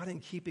 It's not in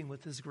keeping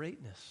with his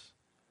greatness.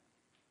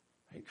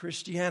 Right?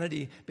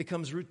 Christianity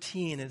becomes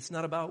routine, and it's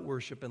not about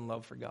worship and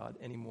love for God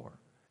anymore.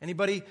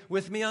 Anybody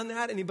with me on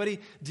that? Anybody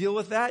deal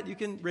with that? You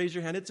can raise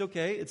your hand. It's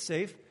okay. It's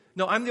safe.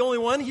 No, I'm the only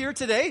one here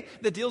today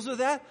that deals with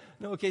that?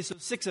 No, okay, so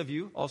 6 of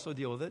you also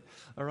deal with it.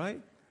 All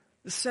right?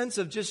 The sense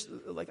of just,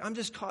 like, I'm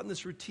just caught in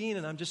this routine,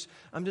 and I'm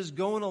just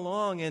going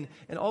along, and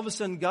all of a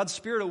sudden God's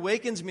Spirit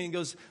awakens me and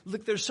goes,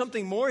 look, there's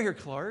something more here,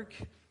 Clark.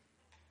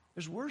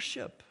 There's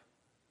worship.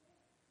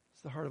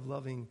 It's the heart of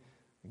loving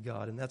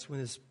God, and that's when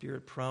his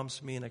Spirit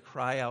prompts me, and I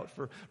cry out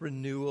for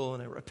renewal,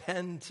 and I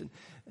repent,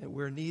 and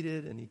where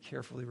needed, and he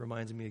carefully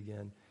reminds me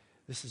again,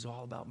 this is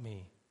all about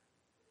me.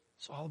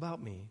 It's all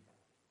about me.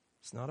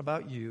 It's not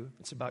about you.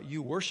 It's about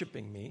you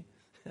worshiping me.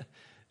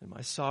 And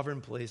my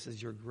sovereign place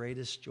is your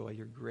greatest joy,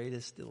 your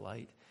greatest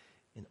delight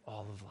in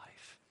all of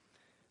life.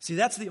 See,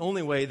 that's the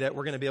only way that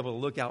we're going to be able to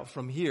look out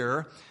from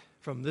here,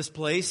 from this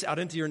place, out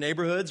into your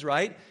neighborhoods,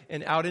 right?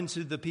 And out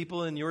into the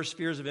people in your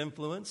spheres of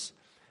influence.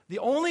 The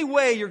only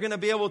way you're going to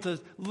be able to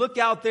look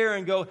out there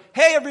and go,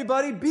 hey,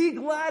 everybody, be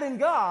glad in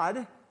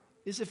God,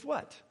 is if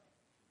what?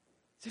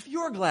 Is if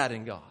you're glad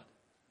in God.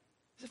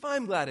 Is if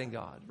I'm glad in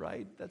God,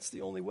 right? That's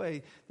the only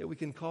way that we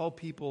can call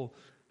people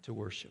to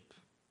worship.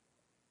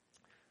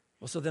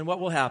 Well, so then what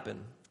will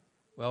happen?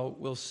 Well,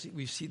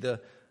 we see the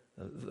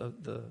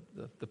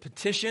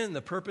petition,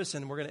 the purpose,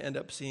 and we're going to end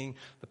up seeing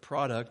the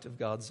product of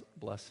God's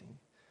blessing.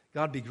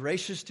 God, be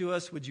gracious to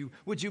us. Would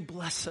you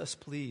bless us,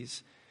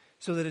 please?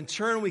 So that in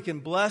turn we can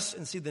bless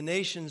and see the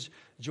nations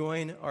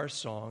join our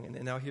song.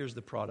 And now here's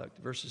the product,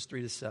 verses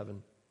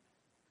 3-7.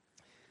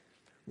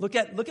 Look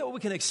at what we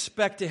can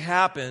expect to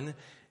happen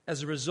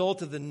as a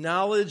result of the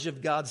knowledge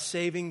of God's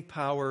saving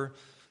power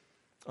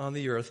on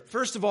the earth.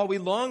 First of all, we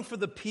long for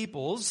the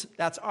peoples.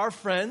 That's our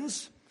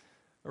friends,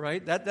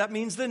 right? That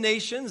means the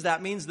nations.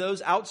 That means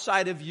those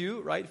outside of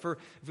you, right? If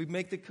we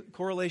make the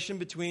correlation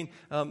between,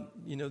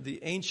 the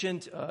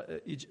ancient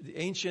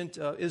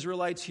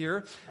Israelites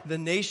here, the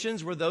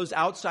nations were those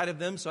outside of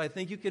them. So I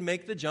think you can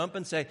make the jump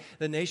and say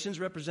the nations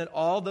represent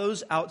all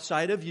those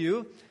outside of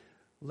you.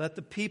 Let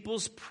the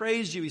peoples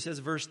praise you. He says,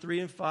 verse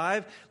 3 and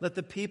 5, let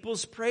the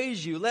peoples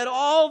praise you. Let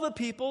all the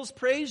peoples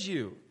praise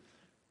you.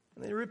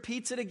 And he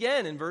repeats it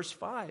again in verse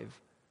 5.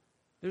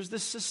 There's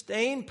this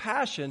sustained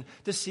passion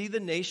to see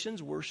the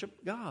nations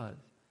worship God.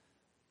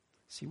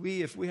 See,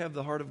 if we have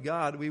the heart of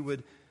God, we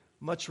would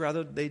much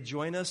rather they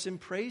join us in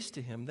praise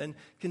to him than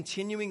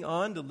continuing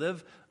on to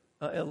live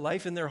a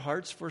life in their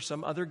hearts for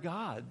some other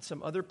God,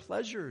 some other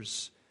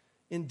pleasures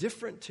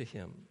indifferent to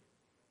him.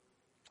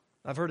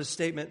 I've heard a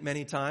statement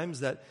many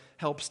times that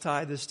helps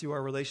tie this to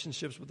our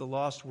relationships with the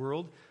lost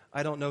world.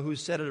 I don't know who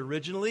said it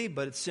originally,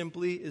 but it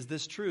simply is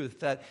this truth,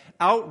 that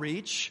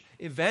outreach,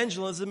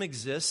 evangelism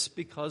exists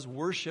because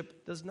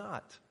worship does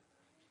not.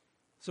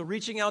 So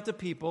reaching out to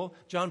people,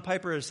 John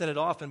Piper has said it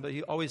often, but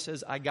he always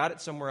says, I got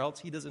it somewhere else.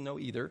 He doesn't know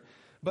either.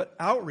 But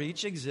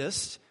outreach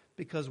exists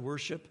because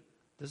worship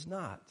does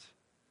not.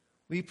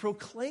 We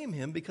proclaim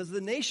him because the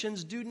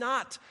nations do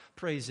not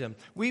praise him.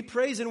 We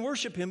praise and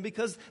worship him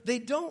because they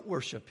don't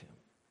worship him.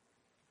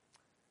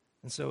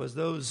 And so as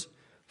those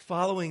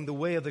following the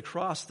way of the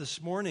cross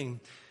this morning,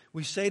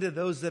 we say to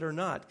those that are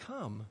not,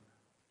 come,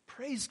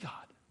 praise God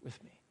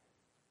with me.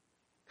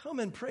 Come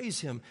and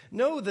praise him.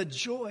 Know the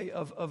joy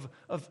of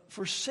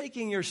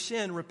forsaking your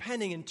sin,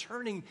 repenting and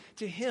turning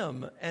to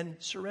him and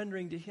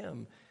surrendering to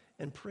him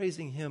and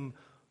praising him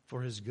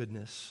for his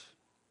goodness.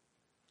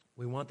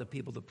 We want the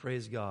people to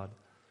praise God.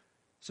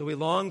 So we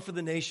long for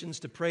the nations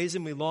to praise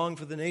him. We long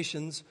for the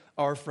nations,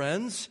 our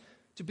friends,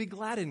 to be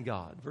glad in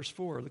God. Verse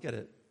 4, look at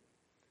it.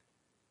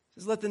 It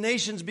says, let the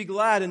nations be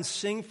glad and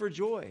sing for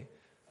joy.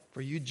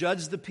 For you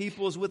judge the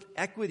peoples with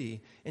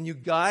equity, and you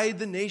guide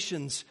the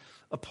nations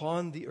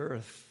upon the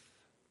earth.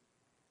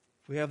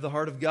 If we have the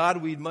heart of God,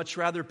 we'd much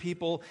rather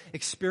people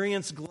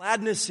experience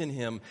gladness in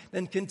him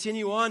than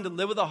continue on to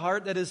live with a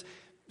heart that is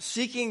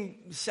seeking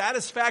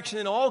satisfaction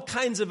in all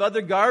kinds of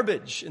other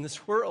garbage in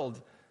this world.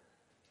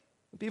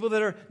 People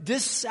that are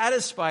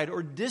dissatisfied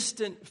or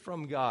distant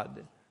from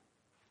God.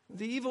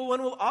 The evil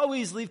one will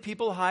always leave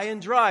people high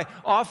and dry,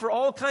 offer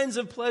all kinds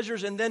of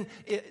pleasures, and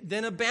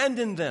then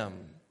abandon them.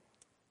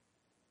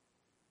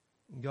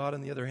 God,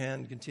 on the other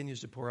hand,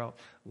 continues to pour out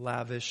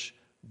lavish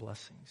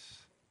blessings.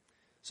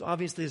 So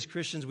obviously, as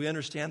Christians, we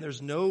understand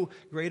there's no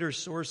greater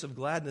source of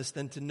gladness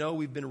than to know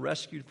we've been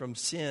rescued from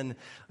sin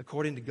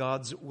according to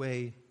God's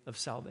way of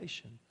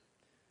salvation.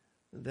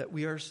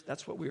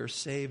 That's what we are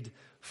saved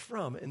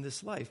from in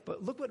this life.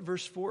 But look what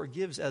verse 4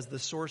 gives as the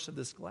source of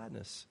this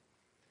gladness.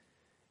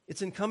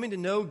 It's in coming to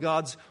know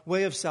God's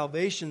way of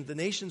salvation, the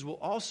nations will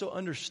also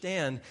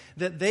understand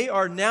that they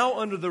are now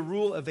under the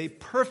rule of a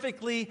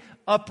perfectly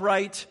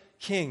upright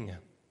king.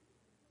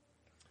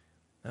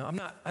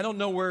 Now, I don't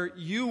know where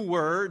you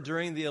were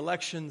during the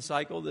election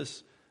cycle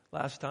this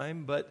last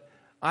time, but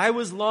I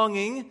was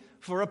longing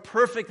for a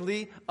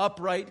perfectly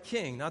upright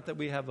king. Not that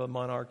we have a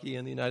monarchy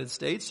in the United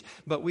States,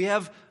 but we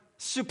have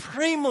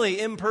supremely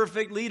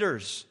imperfect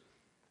leaders.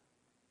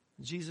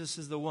 Jesus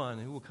is the one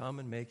who will come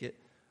and make it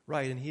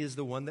right, and he is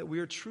the one that we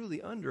are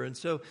truly under. And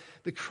so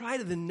the cry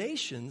to the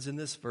nations in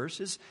this verse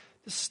is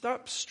to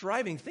stop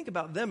striving. Think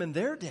about them in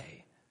their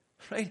day,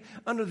 right?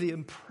 Under the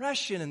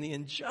oppression and the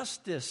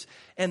injustice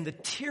and the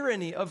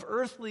tyranny of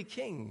earthly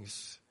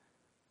kings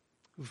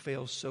who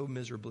fail so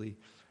miserably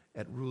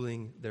at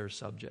ruling their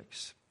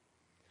subjects.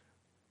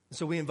 And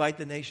so we invite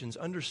the nations,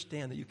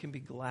 understand that you can be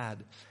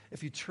glad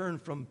if you turn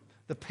from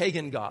the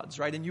pagan gods,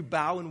 right? And you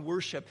bow and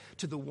worship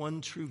to the one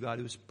true God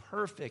who is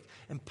perfect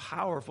and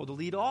powerful to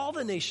lead all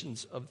the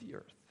nations of the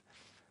earth.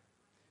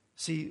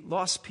 See,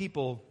 lost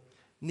people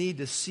need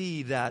to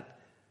see that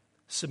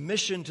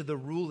submission to the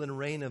rule and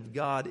reign of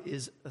God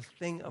is a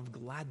thing of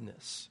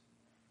gladness.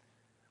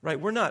 Right?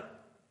 We're not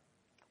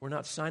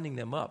signing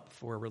them up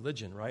for a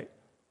religion, right?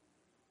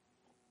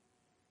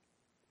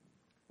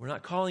 We're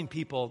not calling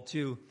people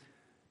to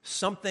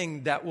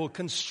something that will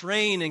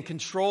constrain and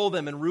control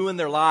them and ruin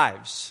their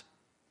lives.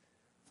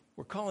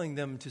 We're calling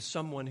them to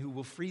someone who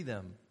will free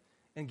them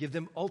and give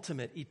them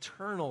ultimate,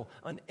 eternal,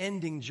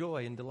 unending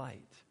joy and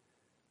delight.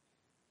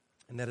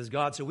 And that is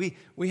God. So we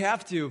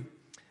have to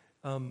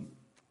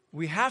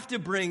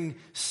bring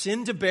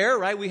sin to bear,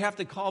 right? We have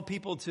to call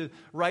people to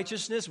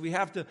righteousness. We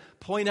have to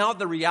point out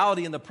the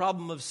reality and the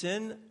problem of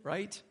sin,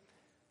 right?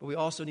 But we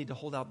also need to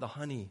hold out the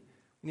honey.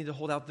 We need to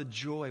hold out the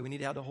joy. We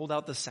need to hold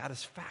out the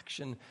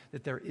satisfaction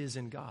that there is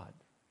in God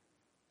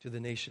to the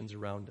nations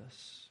around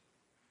us.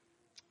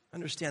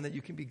 Understand that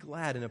you can be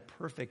glad in a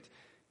perfect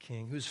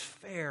king who's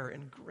fair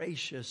and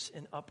gracious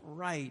and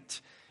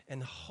upright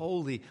and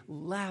holy,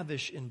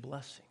 lavish in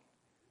blessing.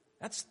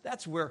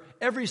 That's where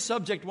every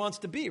subject wants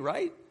to be,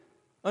 right?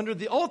 Under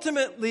the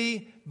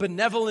ultimately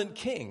benevolent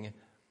king.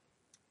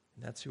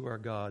 And that's who our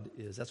God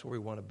is. That's where we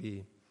want to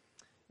be.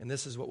 And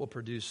this is what will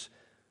produce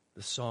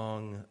the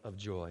song of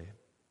joy.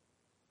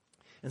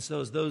 And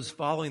so as those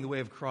following the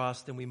way of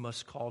cross, then we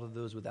must call to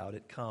those without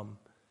it, come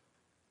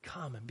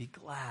and be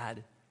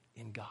glad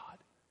in God.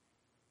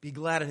 Be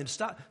glad in him.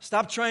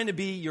 Stop trying to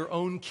be your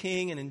own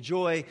king and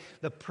enjoy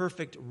the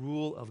perfect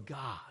rule of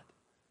God.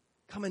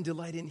 Come and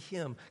delight in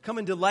him. Come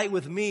and delight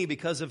with me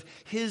because of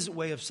his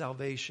way of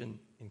salvation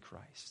in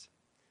Christ.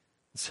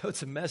 And so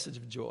it's a message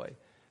of joy.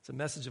 It's a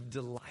message of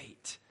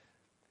delight.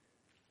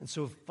 And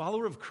so,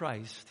 follower of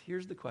Christ,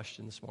 here's the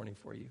question this morning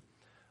for you.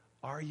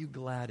 Are you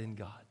glad in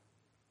God?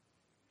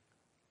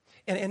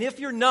 And if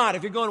you're not,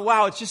 if you're going,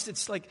 wow,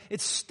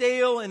 it's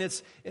stale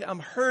and I'm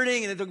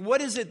hurting, and what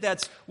is it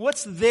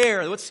what's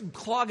there? What's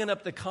clogging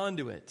up the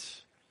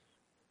conduit?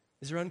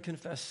 Is there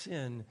unconfessed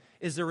sin?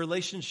 Is there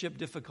relationship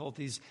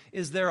difficulties?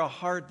 Is there a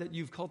heart that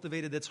you've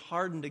cultivated that's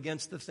hardened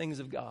against the things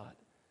of God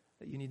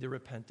that you need to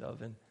repent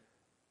of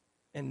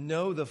and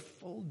know the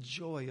full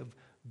joy of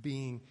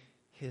being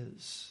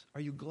his?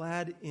 Are you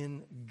glad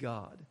in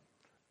God?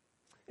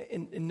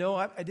 And no,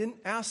 I didn't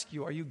ask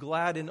you, are you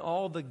glad in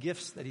all the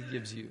gifts that he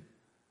gives you?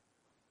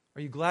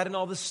 Are you glad in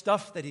all the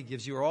stuff that he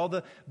gives you or all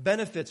the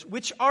benefits,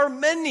 which are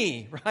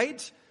many,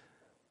 right?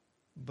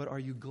 But are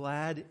you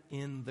glad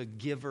in the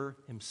giver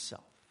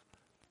himself?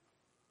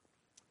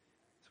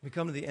 So we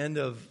come to the end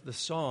of the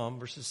psalm,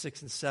 verses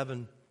 6 and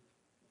 7.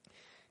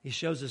 He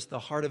shows us the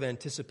heart of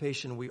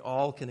anticipation we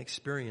all can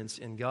experience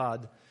in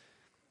God. It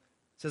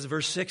says,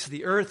 verse 6,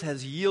 the earth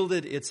has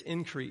yielded its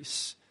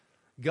increase.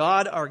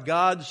 God, our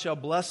God, shall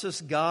bless us.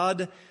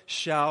 God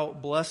shall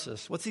bless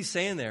us. What's he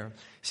saying there?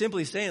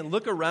 Simply saying,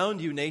 look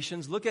around you,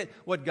 nations. Look at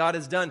what God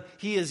has done.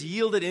 He has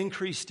yielded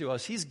increase to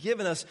us. He's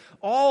given us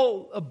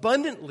all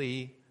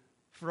abundantly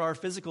for our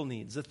physical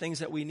needs, the things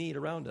that we need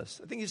around us.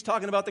 I think he's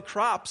talking about the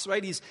crops,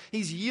 right?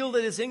 He's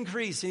yielded his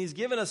increase, and he's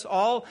given us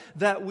all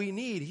that we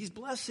need. He's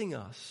blessing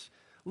us.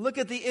 Look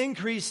at the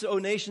increase, O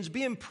nations.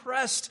 Be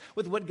impressed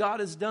with what God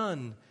has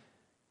done.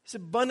 He's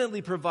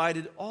abundantly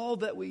provided all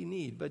that we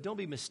need. But don't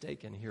be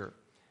mistaken here.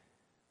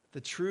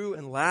 The true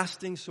and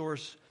lasting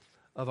source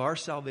of our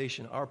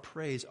salvation, our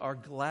praise, our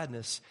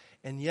gladness,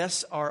 and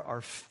yes,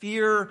 our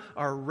fear,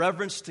 our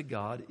reverence to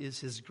God is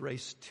his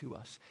grace to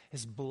us,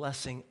 his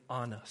blessing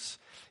on us,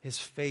 his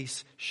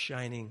face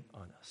shining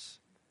on us.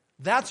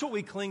 That's what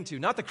we cling to,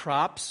 not the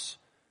crops,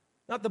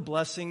 not the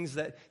blessings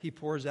that he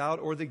pours out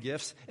or the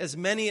gifts, as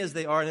many as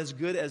they are and as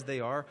good as they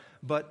are,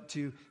 but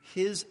to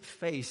his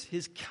face,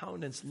 his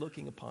countenance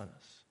looking upon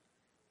us,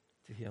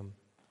 to him.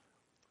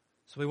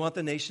 So we want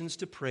the nations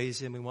to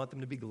praise him. We want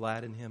them to be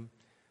glad in him.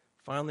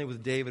 Finally,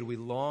 with David, we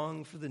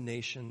long for the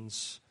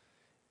nations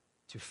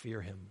to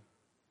fear him.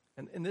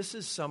 And this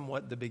is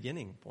somewhat the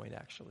beginning point,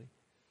 actually.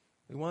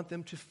 We want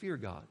them to fear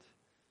God.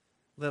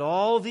 Let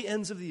all the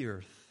ends of the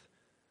earth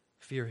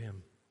fear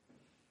him.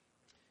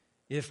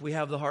 If we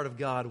have the heart of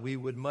God, we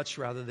would much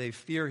rather they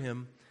fear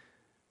him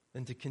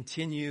than to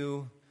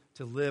continue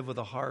to live with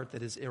a heart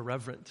that is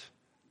irreverent,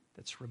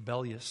 that's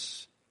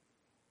rebellious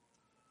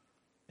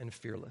and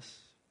fearless.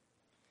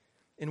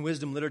 In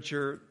wisdom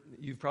literature,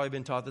 you've probably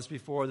been taught this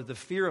before, that the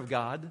fear of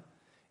God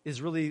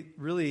is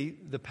really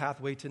the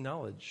pathway to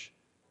knowledge.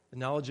 The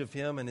knowledge of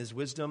him and his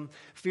wisdom.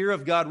 Fear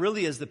of God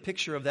really is the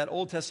picture of that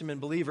Old Testament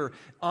believer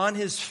on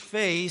his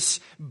face,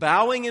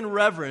 bowing in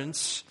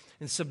reverence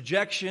and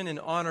subjection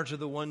and honor to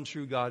the one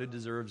true God who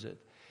deserves it.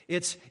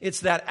 It's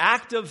that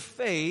act of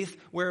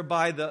faith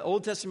whereby the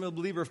Old Testament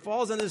believer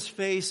falls on his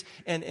face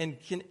and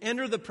can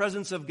enter the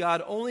presence of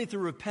God only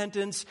through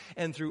repentance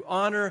and through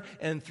honor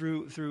and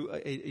through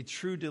a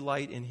true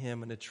delight in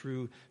him and a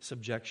true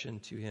subjection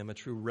to him, a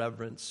true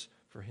reverence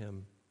for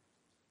him.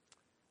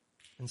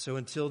 And so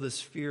until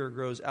this fear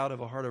grows out of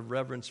a heart of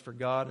reverence for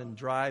God and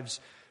drives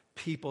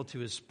people to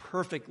his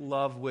perfect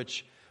love,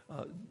 which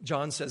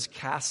John says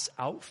casts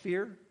out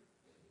fear,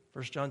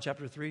 1 John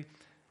chapter 3,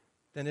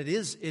 then it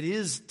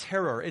is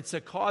terror. It's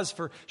a cause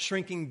for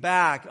shrinking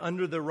back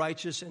under the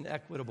righteous and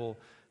equitable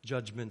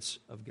judgments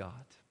of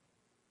God.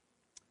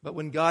 But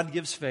when God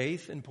gives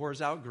faith and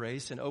pours out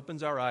grace and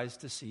opens our eyes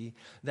to see,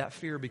 that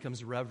fear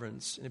becomes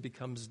reverence, and it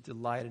becomes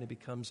delight, and it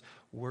becomes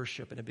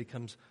worship, and it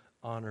becomes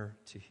honor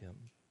to him.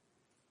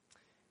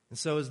 And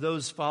so as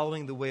those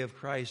following the way of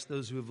Christ,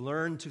 those who have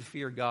learned to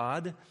fear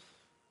God,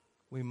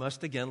 we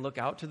must again look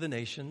out to the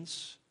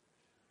nations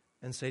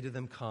and say to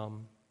them,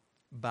 come,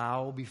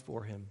 bow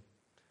before him.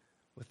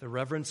 With the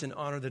reverence and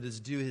honor that is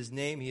due his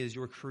name, he is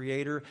your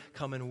creator.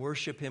 Come and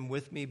worship him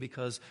with me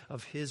because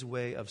of his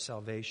way of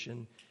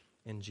salvation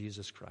in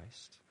Jesus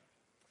Christ.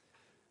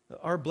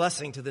 Our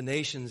blessing to the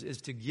nations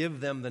is to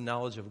give them the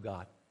knowledge of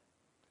God.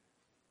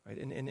 Right?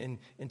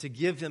 And to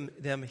give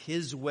them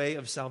his way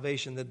of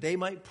salvation, that they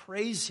might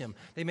praise him,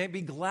 they might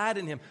be glad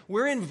in him.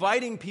 We're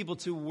inviting people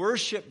to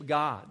worship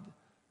God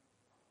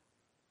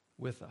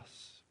with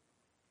us.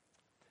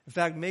 In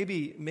fact,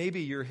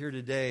 maybe you're here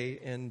today,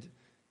 and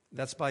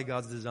that's by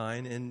God's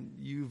design, and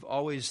you've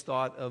always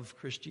thought of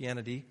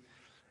Christianity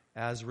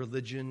as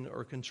religion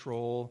or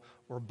control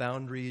or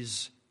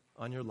boundaries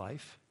on your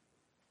life.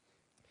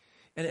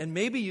 And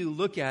maybe you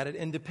look at it,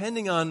 and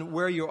depending on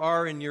where you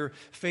are in your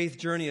faith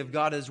journey, if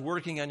God is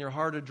working on your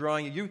heart or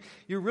drawing you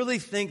really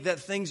think that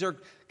things are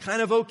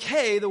kind of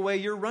okay the way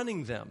you're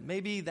running them.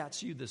 Maybe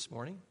that's you this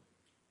morning.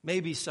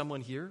 Maybe someone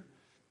here.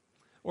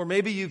 Or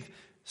maybe you've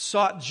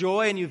sought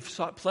joy and you've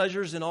sought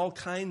pleasures in all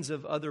kinds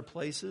of other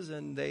places,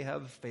 and they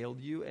have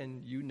failed you,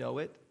 and you know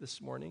it this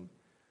morning.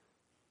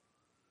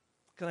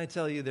 Can I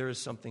tell you, there is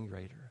something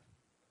greater.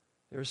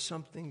 There is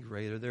something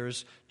greater. There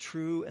is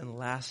true and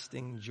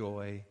lasting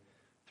joy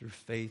through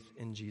faith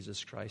in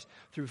Jesus Christ,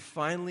 through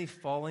finally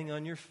falling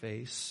on your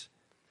face,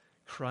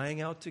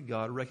 crying out to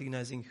God,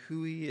 recognizing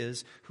who he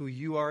is, who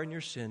you are in your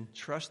sin,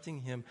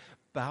 trusting him,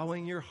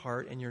 bowing your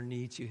heart and your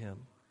knee to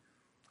him.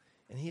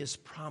 And he has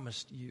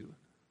promised you.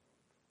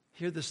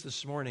 Hear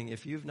this morning,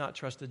 if you've not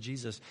trusted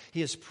Jesus, he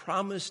has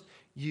promised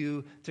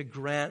you to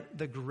grant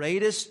the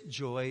greatest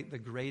joy, the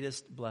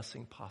greatest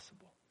blessing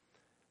possible.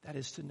 That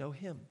is to know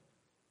him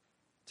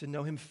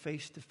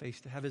face to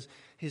face, to have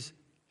his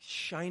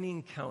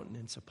shining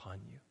countenance upon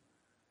you.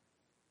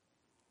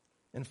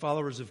 And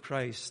followers of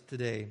Christ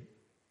today,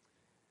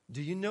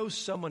 do you know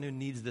someone who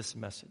needs this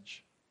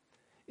message?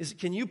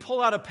 Can you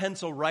pull out a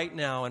pencil right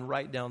now and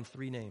write down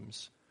 3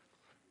 names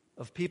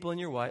of people in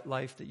your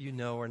life that you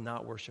know are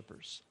not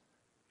worshipers?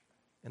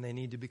 And they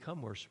need to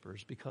become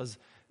worshipers because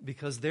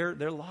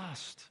they're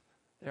lost.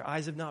 Their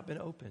eyes have not been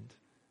opened.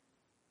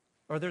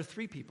 Are there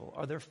 3 people?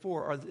 Are there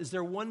 4? Is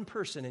there one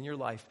person in your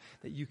life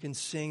that you can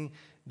sing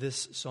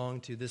this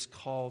song to, this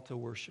call to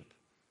worship?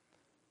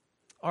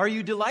 Are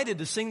you delighted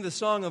to sing the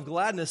song of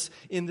gladness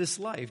in this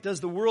life? Does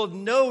the world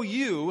know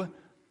you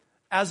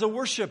as a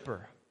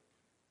worshiper?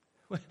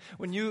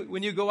 When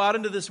you go out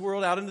into this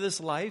world, out into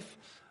this life,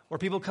 or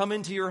people come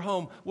into your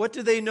home, what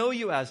do they know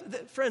you as?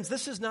 Friends,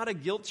 this is not a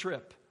guilt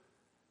trip.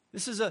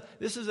 This is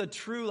a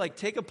true,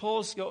 take a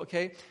pulse, go,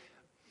 okay,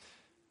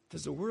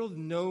 does the world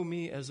know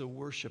me as a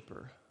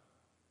worshiper?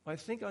 Well, I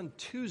think on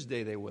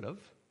Tuesday they would have.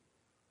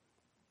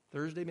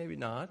 Thursday, maybe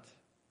not.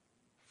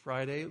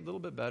 Friday, a little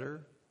bit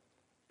better.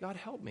 God,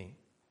 help me.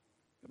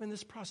 I'm in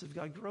this process.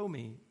 God, grow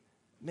me.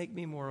 Make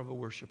me more of a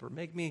worshiper.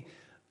 Make me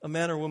a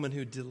man or woman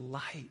who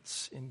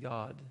delights in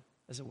God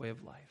as a way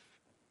of life.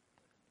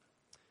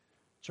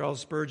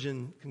 Charles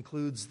Spurgeon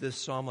concludes this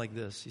psalm like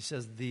this. He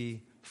says, the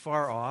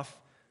far off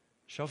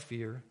shall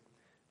fear.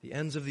 The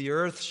ends of the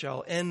earth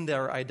shall end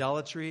their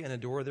idolatry and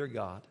adore their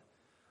God.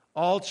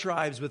 All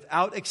tribes,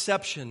 without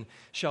exception,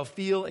 shall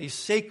feel a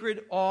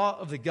sacred awe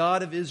of the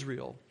God of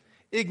Israel.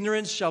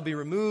 Ignorance shall be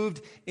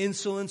removed,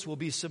 insolence will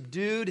be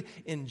subdued,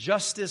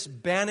 injustice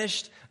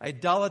banished,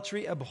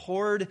 idolatry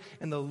abhorred,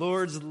 and the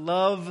Lord's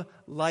love,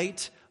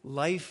 light,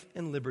 life,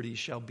 and liberty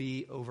shall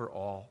be over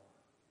all.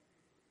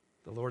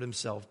 The Lord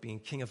himself being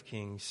King of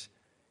kings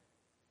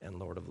and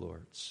Lord of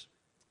lords.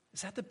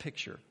 Is that the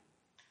picture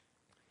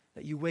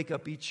that you wake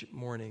up each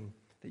morning,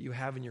 that you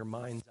have in your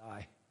mind's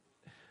eye?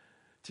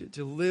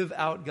 To live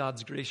out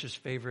God's gracious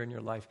favor in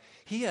your life.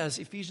 He has,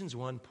 Ephesians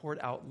 1, poured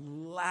out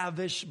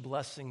lavish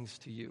blessings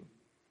to you.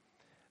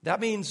 That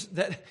means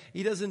that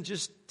he doesn't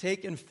just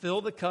take and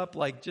fill the cup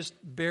like just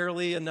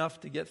barely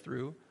enough to get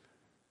through,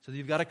 so that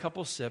you've got a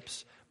couple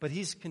sips, but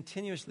he's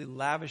continuously,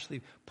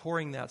 lavishly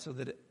pouring that so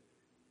that it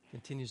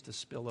continues to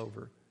spill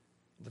over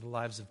into the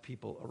lives of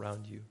people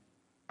around you.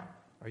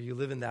 Are you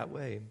living that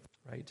way,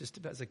 right?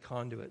 Just as a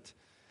conduit.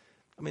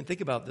 I mean,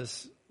 think about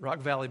this. Rock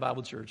Valley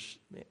Bible Church.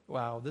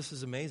 Wow, this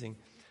is amazing.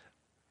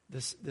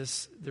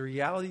 The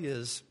reality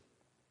is,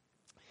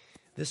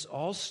 this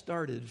all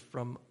started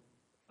from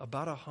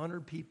about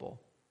 100 people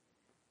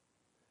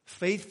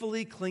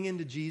faithfully clinging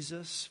to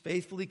Jesus,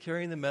 faithfully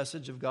carrying the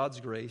message of God's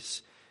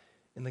grace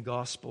and the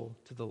gospel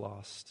to the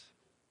lost.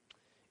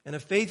 And a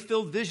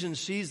faith-filled vision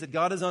sees that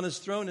God is on his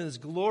throne and his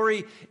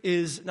glory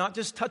is not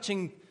just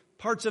touching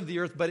parts of the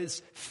earth, but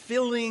it's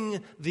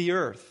filling the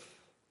earth.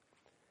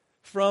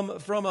 From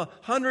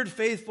 100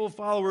 faithful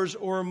followers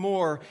or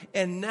more,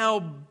 and now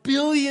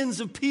billions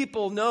of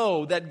people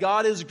know that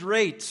God is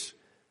great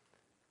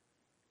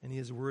and he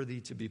is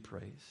worthy to be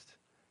praised.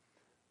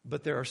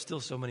 But there are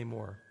still so many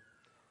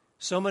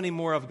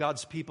more of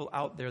God's people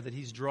out there that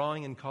he's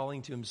drawing and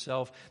calling to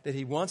himself, that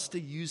he wants to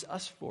use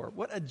us for.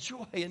 What a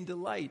joy and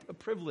delight, a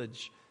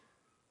privilege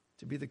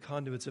to be the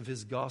conduits of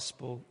his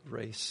gospel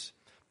grace,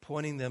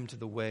 pointing them to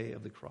the way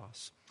of the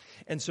cross.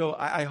 And so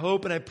I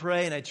hope and I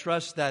pray and I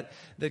trust that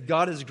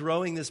God is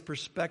growing this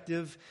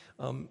perspective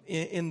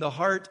in the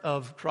heart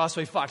of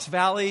Crossway Fox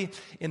Valley,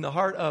 in the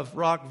heart of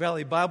Rock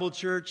Valley Bible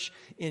Church,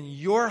 in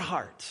your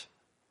heart,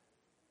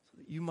 so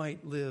that you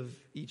might live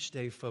each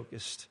day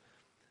focused.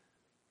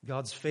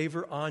 God's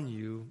favor on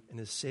you and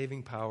his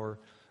saving power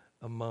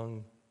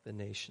among the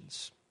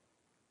nations.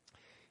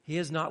 He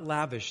has not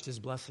lavished his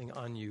blessing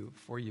on you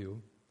for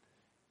you.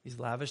 He's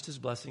lavished his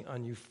blessing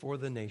on you for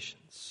the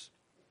nations.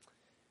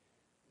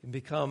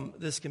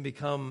 This can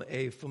become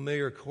a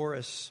familiar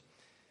chorus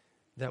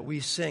that we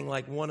sing,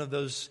 like one of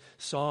those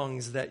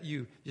songs that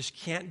you just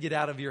can't get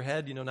out of your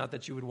head, not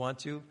that you would want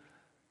to,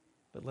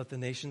 but let the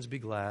nations be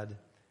glad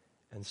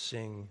and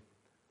sing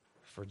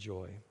for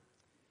joy.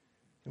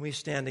 Can we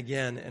stand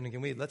again,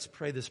 and let's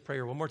pray this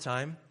prayer one more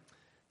time.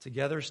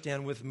 Together,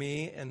 stand with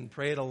me and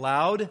pray it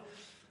aloud.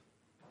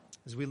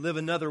 As we live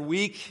another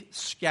week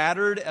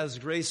scattered as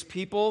grace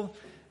people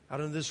out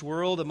in this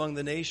world among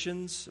the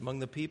nations, among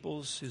the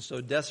peoples who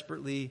so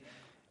desperately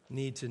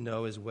need to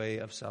know his way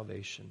of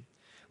salvation.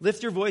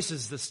 Lift your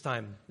voices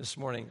this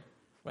morning,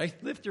 right?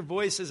 Lift your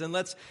voices and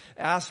let's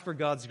ask for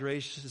God's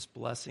gracious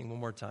blessing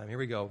one more time. Here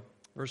we go.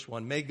 Verse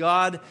 1. May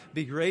God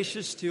be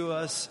gracious to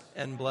us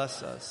and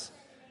bless us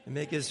and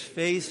make his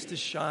face to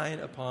shine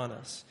upon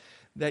us,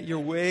 that your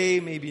way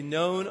may be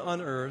known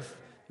on earth,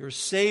 your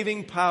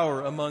saving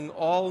power among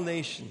all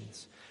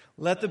nations.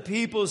 Let the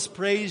peoples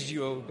praise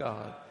you, O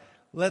God.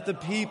 Let the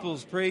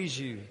peoples praise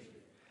you.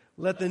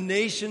 Let the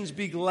nations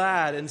be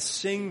glad and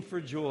sing for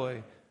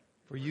joy,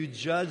 for you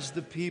judge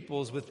the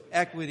peoples with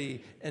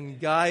equity and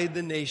guide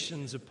the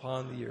nations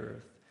upon the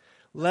earth.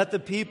 Let the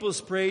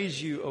peoples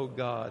praise you, O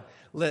God.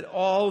 Let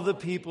all the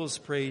peoples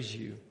praise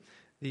you.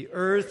 The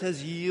earth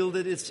has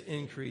yielded its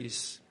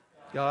increase.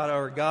 God,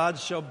 our God,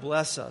 shall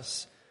bless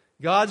us.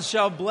 God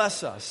shall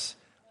bless us.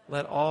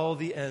 Let all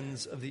the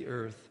ends of the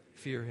earth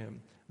fear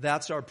him.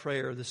 That's our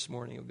prayer this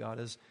morning, O God,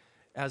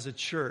 as a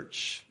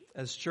church,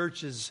 as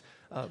churches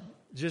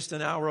just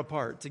an hour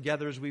apart,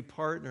 together as we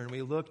partner and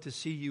we look to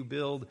see you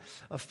build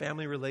a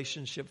family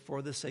relationship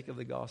for the sake of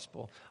the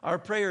gospel. Our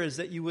prayer is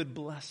that you would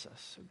bless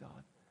us, O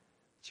God,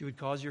 that you would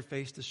cause your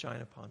face to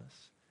shine upon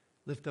us,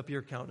 lift up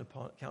your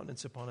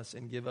countenance upon us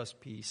and give us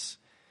peace.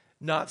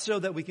 Not so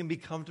that we can be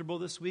comfortable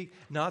this week,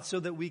 not so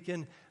that we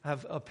can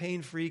have a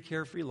pain-free,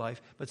 carefree life,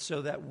 but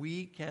so that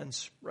we can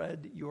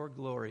spread your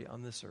glory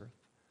on this earth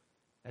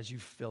as you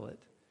fill it.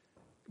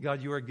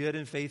 God, you are good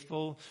and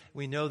faithful.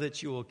 We know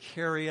that you will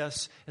carry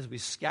us as we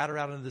scatter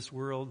out into this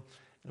world,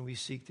 and we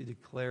seek to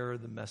declare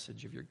the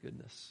message of your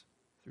goodness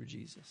through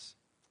Jesus.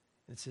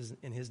 It's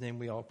in his name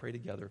we all pray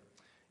together.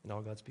 And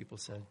all God's people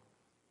said,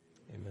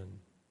 amen.